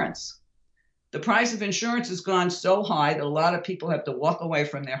insurance. The price of insurance has gone so high that a lot of people have to walk away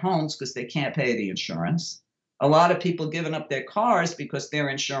from their homes because they can't pay the insurance. A lot of people giving up their cars because their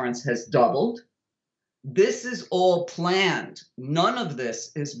insurance has doubled. This is all planned. None of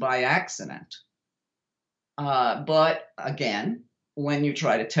this is by accident. But again, when you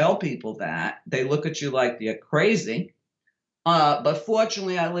try to tell people that, they look at you like you're crazy. But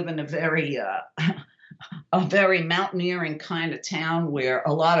fortunately, I live in a very mountaineering kind of town where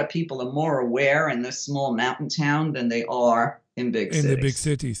a lot of people are more aware in this small mountain town than they are in big cities. In the big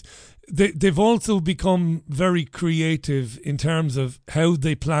cities. They've also become very creative in terms of how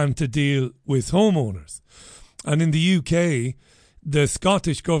they plan to deal with homeowners. And in the UK, the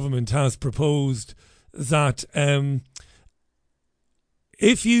Scottish government has proposed that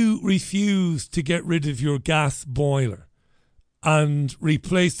if you refuse to get rid of your gas boiler and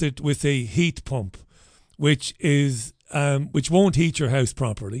replace it with a heat pump, which won't heat your house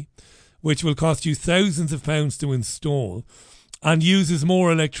properly, which will cost you thousands of pounds to install, and uses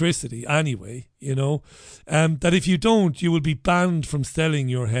more electricity anyway, that if you don't, you will be banned from selling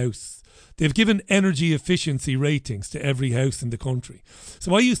your house. They've given energy efficiency ratings to every house in the country.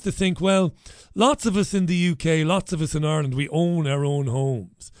 So I used to think, well, lots of us in the UK, lots of us in Ireland, we own our own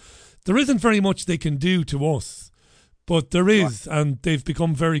homes. There isn't very much they can do to us, but there is, and they've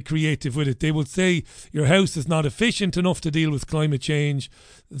become very creative with it. They will say your house is not efficient enough to deal with climate change,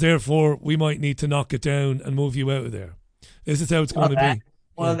 therefore we might need to knock it down and move you out of there. This is how it's going to be.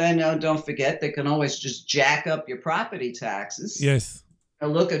 Well, then don't forget, they can always just jack up your property taxes. Yes. Or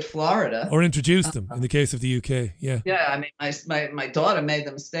look at Florida. Or introduce them in the case of the UK. Yeah. Yeah, I mean, my daughter made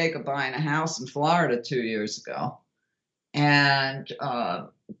the mistake of buying a house in Florida 2 years ago. And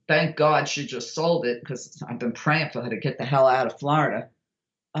thank God she just sold it because I've been praying for her to get the hell out of Florida.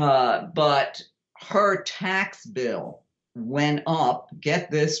 But her tax bill went up,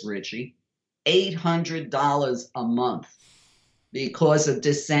 get this, Richie, $800 a month because of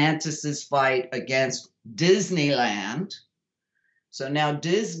DeSantis's fight against Disneyland. So now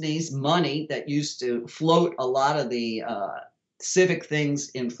Disney's money that used to float a lot of the civic things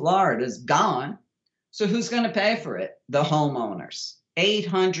in Florida is gone. So who's going to pay for it? The homeowners.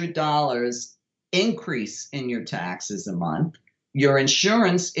 $800 increase in your taxes a month. Your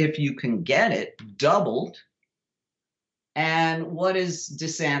insurance, if you can get it, doubled. And what is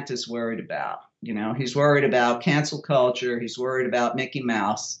DeSantis worried about? He's worried about cancel culture. He's worried about Mickey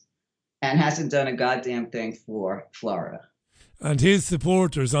Mouse and hasn't done a goddamn thing for Florida. And his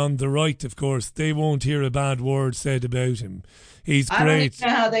supporters on the right, of course, they won't hear a bad word said about him. He's great. I don't even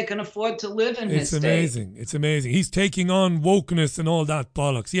know how they can afford to live in his state. It's amazing. It's amazing. He's taking on wokeness and all that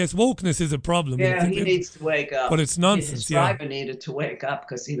bollocks. Yes, wokeness is a problem. Yeah, he needs to wake up. But it's nonsense. His driver needed to wake up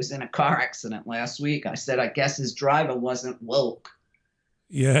because he was in a car accident last week. I said, I guess his driver wasn't woke.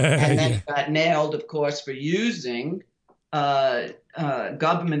 Yeah. And then he got nailed, of course, for using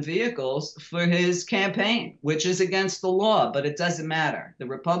government vehicles for his campaign, which is against the law, but it doesn't matter. The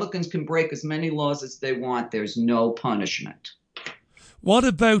Republicans can break as many laws as they want. There's no punishment. What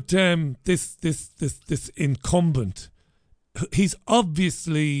about this incumbent? He's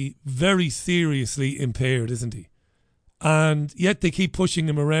obviously very seriously impaired, isn't he? And yet they keep pushing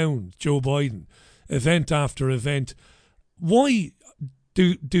him around, Joe Biden, event after event. Why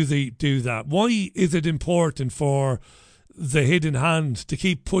do they do that? Why is it important for the hidden hand to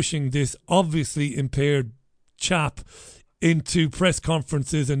keep pushing this obviously impaired chap into press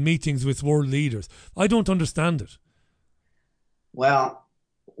conferences and meetings with world leaders? I don't understand it. Well,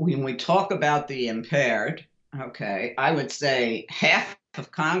 when we talk about the impaired, okay, I would say half of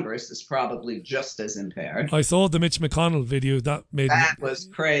Congress is probably just as impaired. I saw the Mitch McConnell video. That was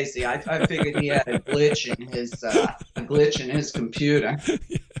crazy. I figured he had a glitch in his computer.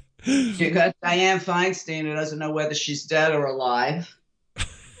 You got Dianne Feinstein, who doesn't know whether she's dead or alive.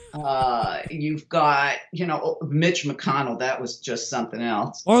 You've got, Mitch McConnell. That was just something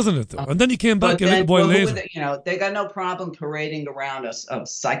else, wasn't it? Though, and then he came back a little while later. They got no problem parading around a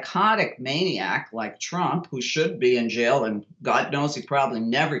psychotic maniac like Trump, who should be in jail, and God knows he probably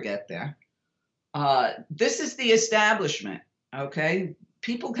never get there. This is the establishment. Okay,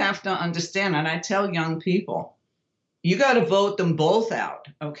 people have to understand, and I tell young people, you got to vote them both out.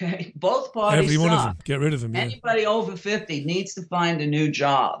 Okay, both parties. Every one of them. Get rid of them. Anybody over 50 needs to find a new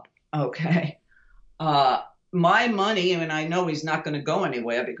job. Okay. My money, and I know he's not going to go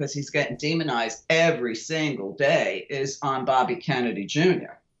anywhere because he's getting demonized every single day, is on Bobby Kennedy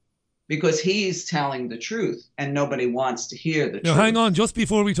Jr. because he's telling the truth and nobody wants to hear the truth. Now, hang on. Just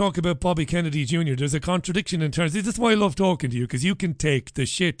before we talk about Bobby Kennedy Jr., there's a contradiction in terms. This is why I love talking to you, because you can take the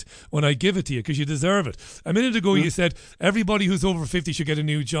shit when I give it to you, because you deserve it. A minute ago, you said everybody who's over 50 should get a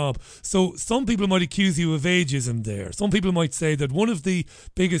new job. So some people might accuse you of ageism there. Some people might say that one of the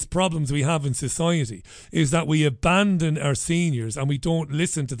biggest problems we have in society is that we abandon our seniors and we don't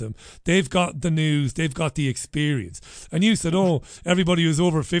listen to them. They've got the news. They've got the experience. And you said, everybody who's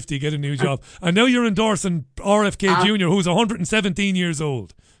over 50 get a new job. And now you're endorsing RFK Jr., who's 117 years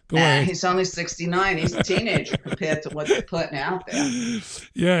old. Go ahead. He's only 69. He's a teenager compared to what they're putting out there.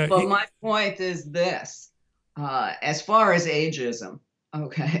 Yeah. But my point is this. As far as ageism,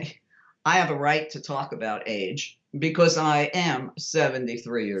 okay, I have a right to talk about age because I am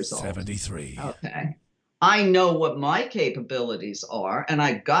 73 years old. 73. Okay. I know what my capabilities are, and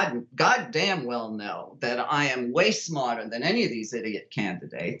I goddamn well know that I am way smarter than any of these idiot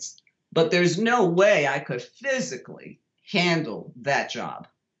candidates. But there's no way I could physically handle that job.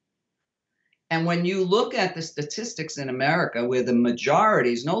 And when you look at the statistics in America, where the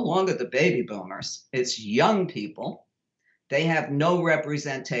majority is no longer the baby boomers, it's young people, they have no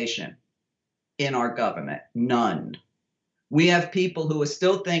representation in our government, none. We have people who are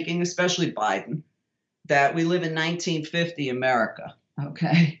still thinking, especially Biden, that we live in 1950 America,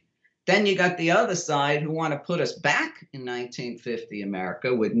 okay? Then you got the other side who want to put us back in 1950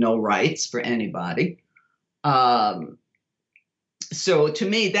 America with no rights for anybody. So to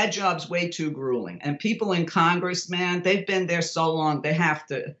me, that job's way too grueling. And people in Congress, man, they've been there so long, they have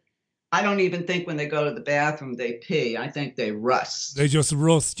to, I don't even think when they go to the bathroom they pee. I think they rust. They just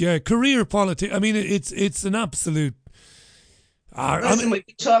rust, yeah. Career politics, I mean, it's an absolute... Listen, we've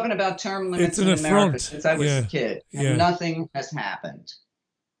been talking about term limits in America since I was a kid, and nothing has happened.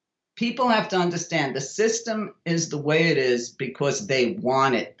 People have to understand the system is the way it is because they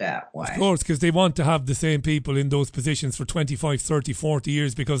want it that way. Of course, because they want to have the same people in those positions for 25, 30, 40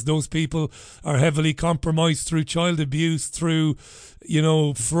 years because those people are heavily compromised through child abuse, through,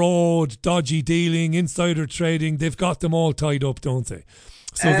 fraud, dodgy dealing, insider trading. They've got them all tied up, don't they?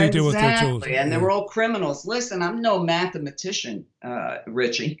 So they do what they're told. And they're all criminals. Listen, I'm no mathematician,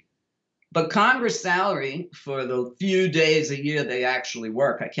 Richie. But Congress salary for the few days a year they actually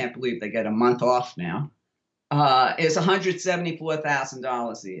work, I can't believe they get a month off now, is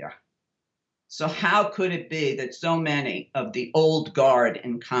 $174,000 a year. So how could it be that so many of the old guard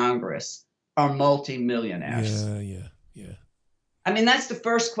in Congress are multimillionaires? Yeah. I mean, that's the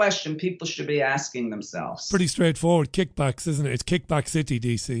first question people should be asking themselves. Pretty straightforward. Kickbacks, isn't it? It's kickback city,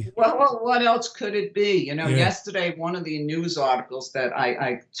 DC. Well, what else could it be? Yesterday, one of the news articles that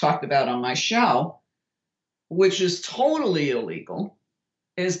I talked about on my show, which is totally illegal,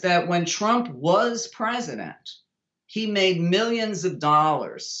 is that when Trump was president, he made millions of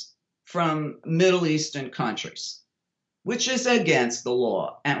dollars from Middle Eastern countries, which is against the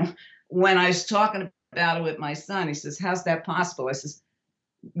law. And when I was talking about it with my son, he says, how's that possible? I says,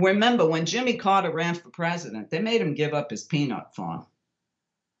 remember when Jimmy Carter ran for president, they made him give up his peanut farm.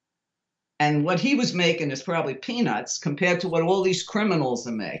 And what he was making is probably peanuts compared to what all these criminals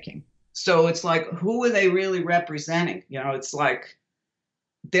are making. So it's like, who are they really representing? It's like,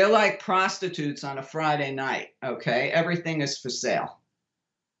 they're like prostitutes on a Friday night, okay? Everything is for sale.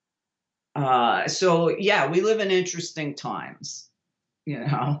 So yeah, we live in interesting times, you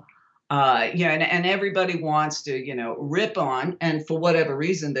know. Yeah, and everybody wants to, rip on, and for whatever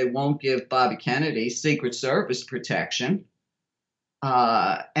reason, they won't give Bobby Kennedy Secret Service protection.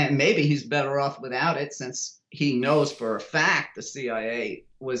 And maybe he's better off without it, since he knows for a fact the CIA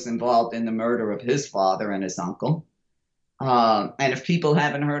was involved in the murder of his father and his uncle. And if people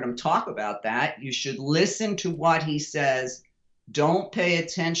haven't heard him talk about that, you should listen to what he says. Don't pay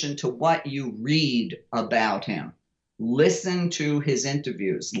attention to what you read about him. Listen to his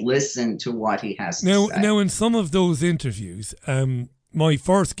interviews. Listen to what he has to say. Now, in some of those interviews, my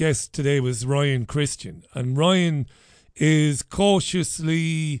first guest today was Ryan Christian, and Ryan is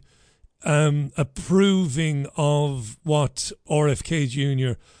cautiously approving of what RFK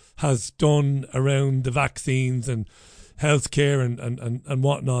Jr. has done around the vaccines and healthcare and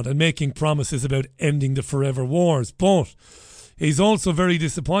whatnot, and making promises about ending the forever wars. But he's also very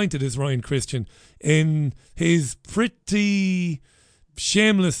disappointed, is Ryan Christian, in his pretty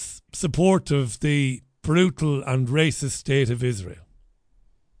shameless support of the brutal and racist state of Israel.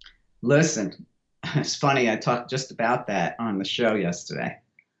 Listen, it's funny, I talked just about that on the show yesterday.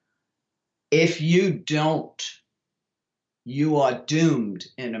 If you don't, you are doomed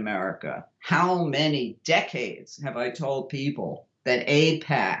in America. How many decades have I told people that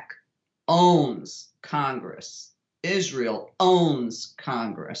AIPAC owns Congress? Israel owns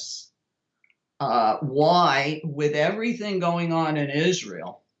Congress. Why, with everything going on in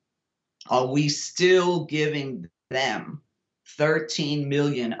Israel, are we still giving them 13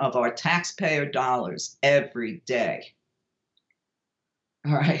 million of our taxpayer dollars every day?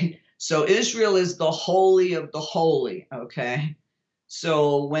 All right. So Israel is the holy of the holy. Okay.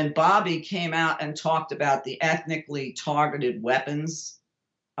 So when Bobby came out and talked about the ethnically targeted weapons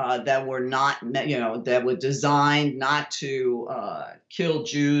that were not, that were designed not to kill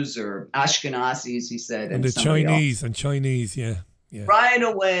Jews or Ashkenazis, he said, and the Chinese, yeah. Right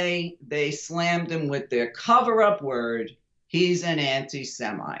away, they slammed him with their cover-up word. He's an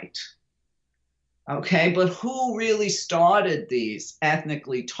anti-Semite. Okay, but who really started these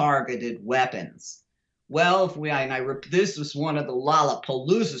ethnically targeted weapons? Well, this was one of the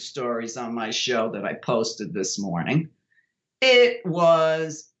Lollapalooza stories on my show that I posted this morning. It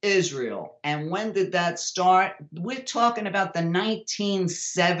was Israel. And when did that start? We're talking about the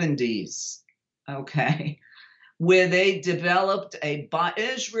 1970s, okay, where they developed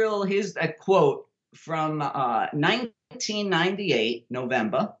Israel. Here's a quote from 1998,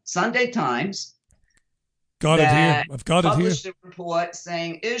 November, Sunday Times. Got it here. I've got it here. Published a report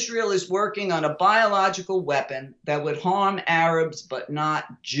saying Israel is working on a biological weapon that would harm Arabs but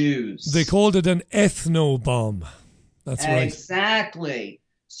not Jews. They called it an ethno-bomb. That's right. Exactly.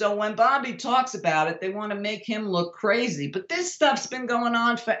 So when Bobby talks about it, they want to make him look crazy. But this stuff's been going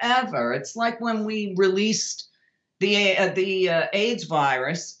on forever. It's like when we released the AIDS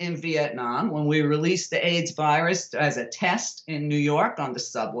virus in Vietnam, when we released the AIDS virus as a test in New York on the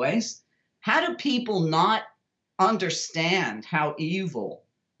subways. How do people not understand how evil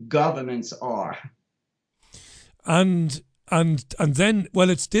governments are? And then, well,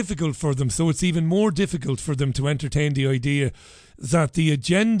 it's difficult for them, so it's even more difficult for them to entertain the idea that the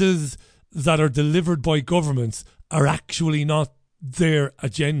agendas that are delivered by governments are actually not their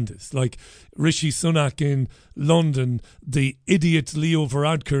agendas. Like Rishi Sunak in London, the idiot Leo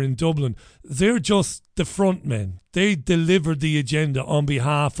Varadkar in Dublin, they're just the front men. They deliver the agenda on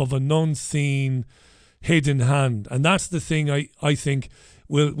behalf of an unseen, hidden hand. And that's the thing I think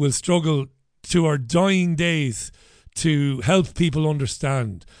will struggle to our dying days to help people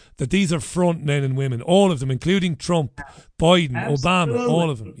understand that these are front men and women, all of them, including Trump, Biden, Absolutely. Obama, all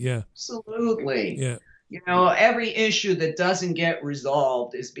of them. Yeah. Absolutely. Yeah. Every issue that doesn't get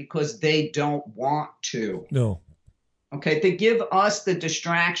resolved is because they don't want to. No. Okay, they give us the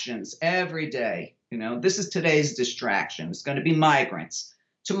distractions every day. This is today's distraction. It's going to be migrants.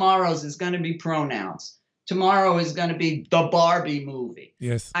 Tomorrow's is going to be pronouns. Tomorrow is going to be the Barbie movie.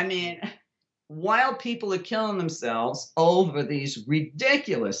 Yes. I mean, while people are killing themselves over these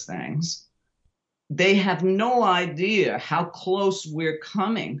ridiculous things, they have no idea how close we're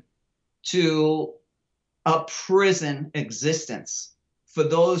coming to a prison existence for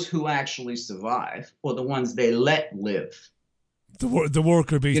those who actually survive, or the ones they let live. The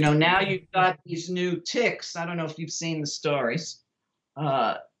worker bee. Now you've got these new ticks. I don't know if you've seen the stories.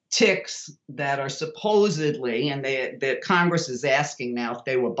 Ticks that are supposedly, and the Congress is asking now if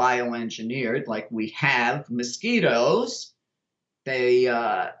they were bioengineered, like we have mosquitoes.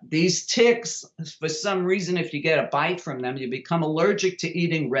 These ticks, for some reason, if you get a bite from them, you become allergic to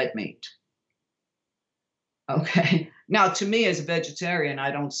eating red meat. Okay. Now, to me as a vegetarian,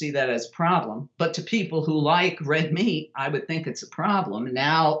 I don't see that as a problem. But to people who like red meat, I would think it's a problem.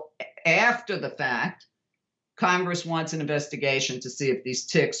 Now, after the fact, Congress wants an investigation to see if these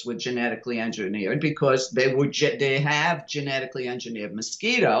ticks were genetically engineered because they have genetically engineered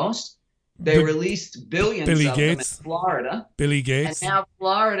mosquitoes. They released billions Billy of Gates. them in Florida. Billy Gates. And now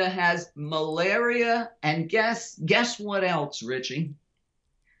Florida has malaria and guess what else, Richie?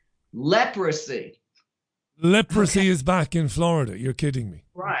 Leprosy. Leprosy is back in Florida. You're kidding me.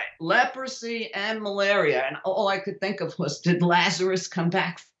 Right. Leprosy and malaria. And all I could think of was, did Lazarus come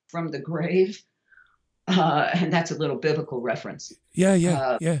back from the grave? And that's a little biblical reference.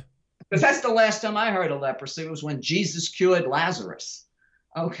 Yeah. Because that's the last time I heard of leprosy was when Jesus cured Lazarus.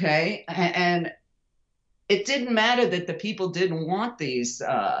 Okay. And it didn't matter that the people didn't want these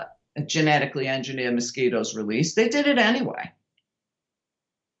genetically engineered mosquitoes released. They did it anyway.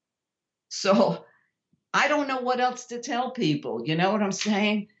 So I don't know what else to tell people. You know what I'm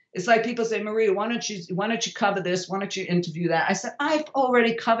saying? It's like people say, Maria, why don't you cover this? Why don't you interview that? I said, I've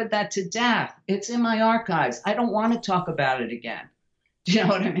already covered that to death. It's in my archives. I don't want to talk about it again. Do you know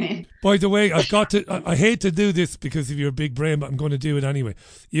what I mean? By the way, I hate to do this because of your big brain, but I'm going to do it anyway.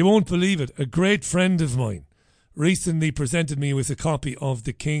 You won't believe it. A great friend of mine recently presented me with a copy of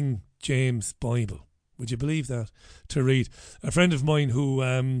the King James Bible. Would you believe that? To read. A friend of mine who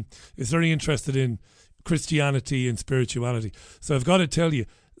is very interested in Christianity and spirituality. So I've got to tell you,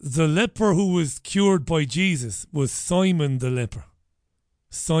 the leper who was cured by Jesus was Simon the leper.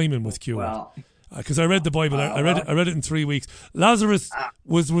 Simon was cured. Because I read the Bible. I read it in 3 weeks. Lazarus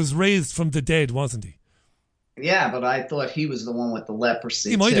was raised from the dead, wasn't he? Yeah, but I thought he was the one with the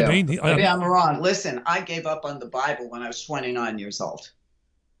leprosy. He might have been. Maybe I'm wrong. Listen, I gave up on the Bible when I was 29 years old.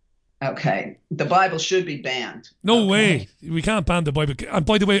 Okay, the Bible should be banned. No way. We can't ban the Bible. And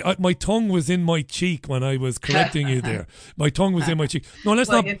by the way, my tongue was in my cheek when I was correcting you there. My tongue was in my cheek. No, let's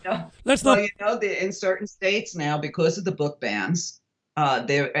not. In certain states now, because of the book bans,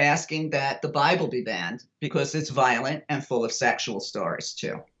 they're asking that the Bible be banned because it's violent and full of sexual stories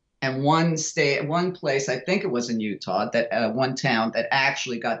too. And one place, I think it was in Utah, that one town that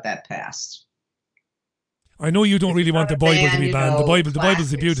actually got that passed. I know you don't really want the Bible to be banned. The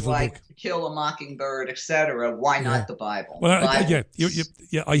Bible's a beautiful book. To Kill a Mockingbird, etc. Why not the Bible? Well, I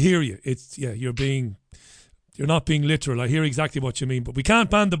hear you. You're not being literal. I hear exactly what you mean. But we can't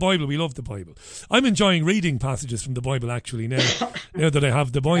ban the Bible. We love the Bible. I'm enjoying reading passages from the Bible actually now that I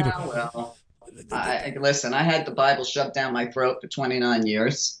have the Bible. Listen, I had the Bible shoved down my throat for 29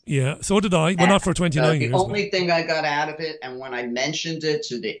 years. Yeah, so did I. Well, not for 29 years. The only thing I got out of it, and when I mentioned it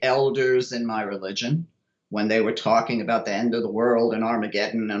to the elders in my religion, when they were talking about the end of the world and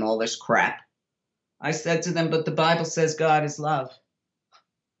Armageddon and all this crap, I said to them, but the Bible says God is love.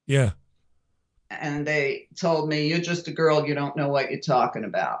 Yeah. And they told me, you're just a girl, you don't know what you're talking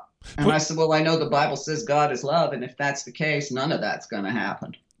about. And I said, well, I know the Bible says God is love, and if that's the case, none of that's going to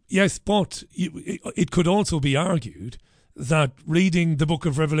happen. Yes, but it could also be argued that reading the book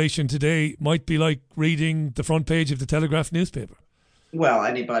of Revelation today might be like reading the front page of the Telegraph newspaper. Well,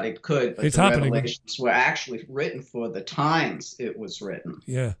 anybody could, but it's the happening. Revelations were actually written for the times it was written.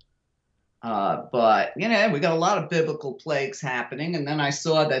 Yeah. But, we got a lot of biblical plagues happening. And then I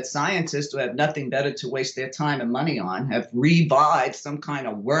saw that scientists who have nothing better to waste their time and money on have revived some kind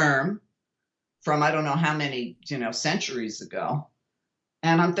of worm from I don't know how many, centuries ago.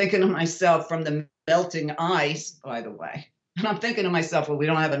 And I'm thinking to myself, from the melting ice, by the way, and I'm thinking to myself, well, we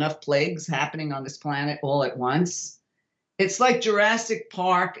don't have enough plagues happening on this planet all at once. It's like Jurassic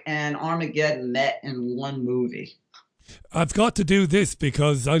Park and Armageddon met in one movie. I've got to do this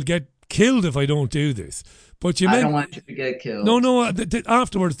because I'll get killed if I don't do this. But I don't want you to get killed. No.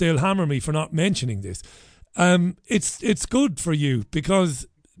 Afterwards, they'll hammer me for not mentioning this. It's good for you because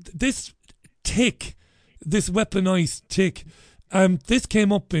this tick, this weaponized tick, this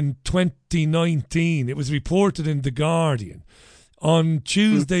came up in 2019. It was reported in The Guardian. On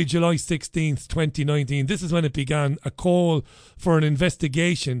Tuesday, July 16th, 2019, this is when it began, a call for an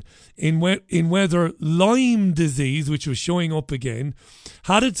investigation in whether Lyme disease, which was showing up again,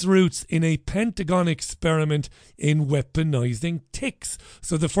 had its roots in a Pentagon experiment in weaponizing ticks.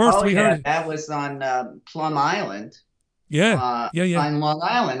 So the first we heard... that was on Plum Island. Yeah. On Long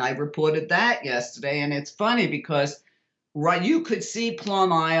Island. I reported that yesterday, and it's funny because you could see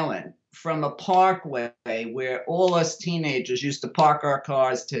Plum Island from a parkway where all us teenagers used to park our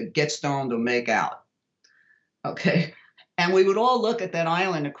cars to get stoned or make out. Okay. And we would all look at that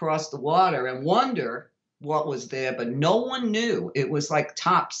island across the water and wonder what was there, but no one knew. It was like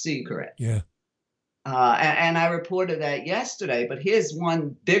top secret. Yeah. And I reported that yesterday, but here's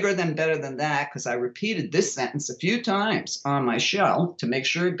one bigger than better than that, because I repeated this sentence a few times on my show to make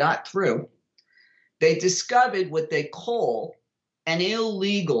sure it got through. They discovered what they call an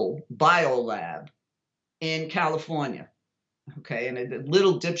illegal biolab in California, okay, in a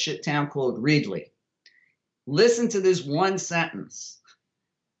little dipshit town called Reedley. Listen to this one sentence.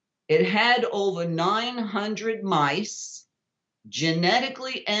 It had over 900 mice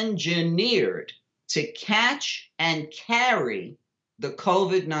genetically engineered to catch and carry the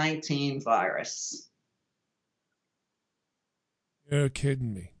COVID-19 virus. You're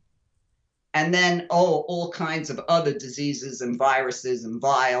kidding me. And then, all kinds of other diseases and viruses and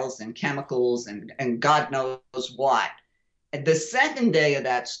vials and chemicals and God knows what. And the second day of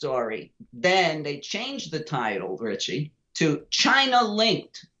that story, then they changed the title, Richie, to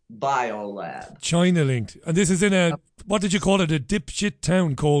China-linked biolab. China-linked. And this is in a, what did you call it, a dipshit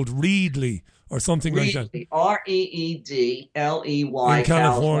town called Reedley or something like that? Reedley, in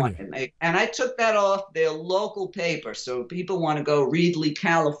California. And I took that off their local paper. So if people want to go Reedley,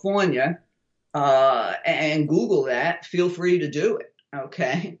 California, and Google that, feel free to do it,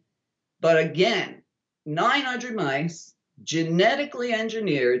 okay? But again, 900 mice genetically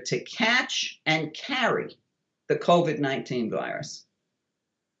engineered to catch and carry the COVID-19 virus.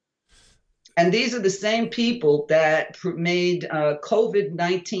 And these are the same people that made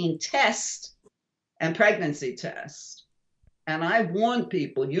COVID-19 tests and pregnancy tests. And I warned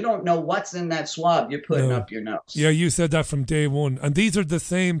people, you don't know what's in that swab you're putting up your nose. Yeah, you said that from day one. And these are the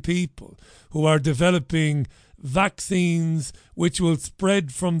same people who are developing vaccines which will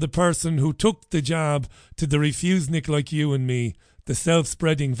spread from the person who took the jab to the refusenick like you and me. The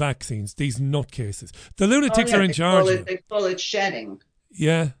self-spreading vaccines, these nutcases. The lunatics are in charge. They call it shedding.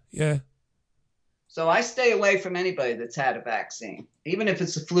 Yeah. So I stay away from anybody that's had a vaccine, even if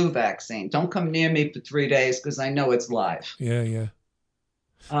it's a flu vaccine. Don't come near me for 3 days because I know it's live. Yeah.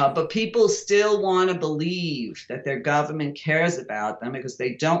 But people still want to believe that their government cares about them because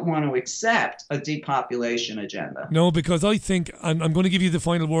they don't want to accept a depopulation agenda. No, because I think, and I'm going to give you the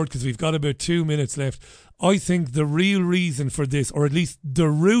final word because we've got about 2 minutes left. I think the real reason for this, or at least the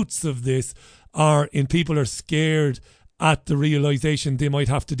roots of this, are in people are scared at the realization they might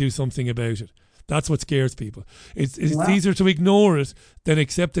have to do something about it. That's what scares people. It's easier to ignore it than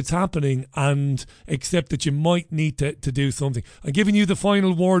accept it's happening and accept that you might need to do something. I'm giving you the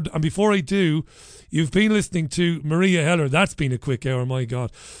final word. And before I do, you've been listening to Maria Heller. That's been a quick hour, my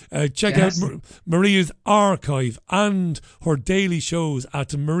God. Check out Maria's archive and her daily shows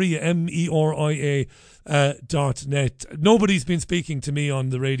at Maria, MERIA .net. Nobody's been speaking to me on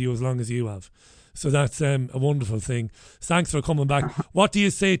the radio as long as you have. So that's a wonderful thing. Thanks for coming back. What do you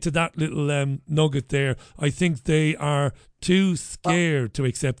say to that little nugget there? I think they are too scared to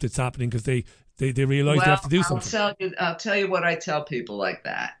accept it's happening because they realise they have to do something. I'll tell you what I tell people like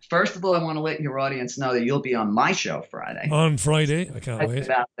that. First of all, I want to let your audience know that you'll be on my show Friday. On Friday. I can't wait.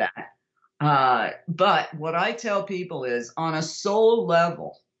 About that. But what I tell people is, on a soul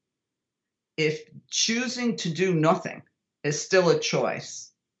level, if choosing to do nothing is still a choice,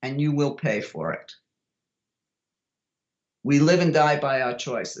 and you will pay for it. We live and die by our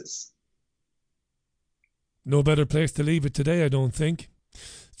choices. No better place to leave it today, I don't think.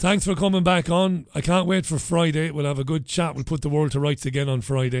 Thanks for coming back on. I can't wait for Friday. We'll have a good chat. We'll put the world to rights again on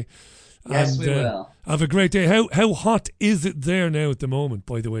Friday. Yes, we will. Have a great day. How hot is it there now at the moment,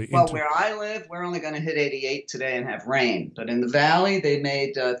 by the way? Well, where I live, we're only going to hit 88 today and have rain. But in the valley, they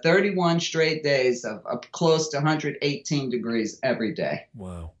made 31 straight days of close to 118 degrees every day.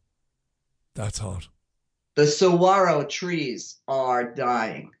 Wow. That's hot. The saguaro trees are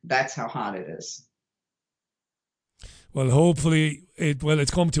dying. That's how hot it is. Well, hopefully,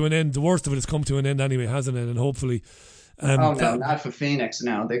 it's come to an end. The worst of it has come to an end anyway, hasn't it? And hopefully... no, not for Phoenix,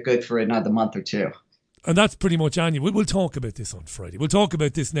 no. They're good for another month or two. And that's pretty much annual. We'll talk about this on Friday. We'll talk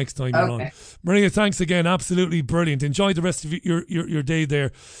about this next time you're on. Maria, thanks again. Absolutely brilliant. Enjoy the rest of your day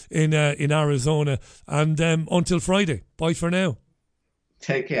there in Arizona. And until Friday, bye for now.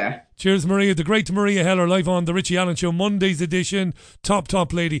 Take care. Cheers, Maria. The great Maria Heller live on The Richie Allen Show, Monday's edition.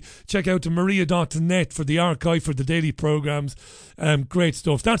 Top lady. Check out maria.net for the archive for the daily programmes. Great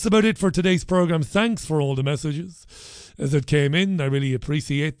stuff. That's about it for today's programme. Thanks for all the messages that came in. I really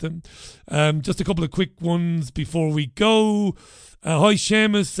appreciate them. Just a couple of quick ones before we go. Hi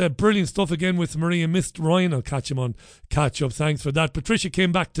Seamus, brilliant stuff again with Maria. Missed Ryan, I'll catch him on catch up. Thanks for that. Patricia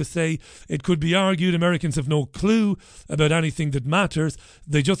came back to say it could be argued Americans have no clue about anything that matters.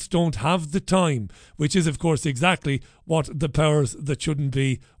 They just don't have the time, which is of course exactly what the powers that shouldn't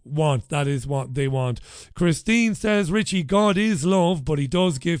be want. That is what they want. Christine says, Richie, God is love, but he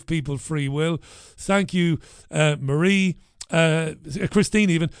does give people free will. Thank you, Marie. Christine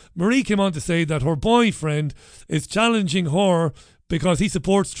even. Marie came on to say that her boyfriend is challenging her because he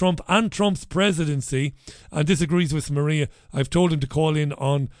supports Trump and Trump's presidency and disagrees with Maria. I've told him to call in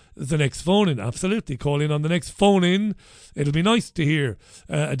on the next phone-in. Absolutely, call in on the next phone-in. It'll be nice to hear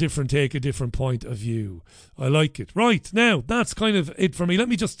a different take, a different point of view. I like it. Right, now, that's kind of it for me. Let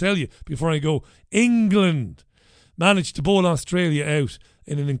me just tell you, before I go, England managed to bowl Australia out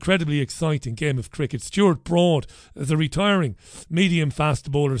in an incredibly exciting game of cricket. Stuart Broad, the retiring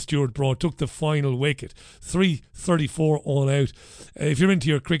medium-fast bowler Stuart Broad, took the final wicket. 334 all out. If you're into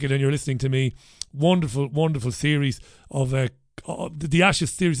your cricket and you're listening to me, wonderful, wonderful series of the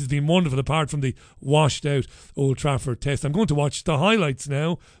Ashes series has been wonderful, apart from the washed-out Old Trafford test. I'm going to watch the highlights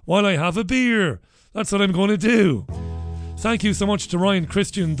now while I have a beer. That's what I'm going to do. Thank you so much to Ryan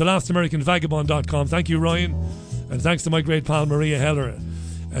Christian, thelast-american-vagabond.com. Thank you, Ryan. And thanks to my great pal Maria Heller.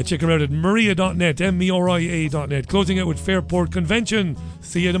 Check her out at maria.net, meria.net. Closing out with Fairport Convention.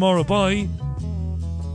 See you tomorrow. Bye.